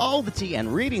spilling all the tea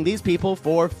and reading these people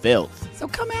for filth. So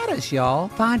come at us, y'all.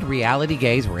 Find Reality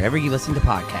Gaze wherever you listen to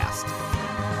podcasts.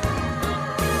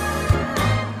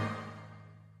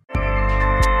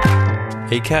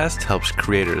 Acast helps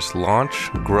creators launch,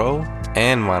 grow,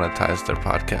 and monetize their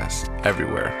podcasts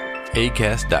everywhere.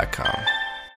 Acast.com.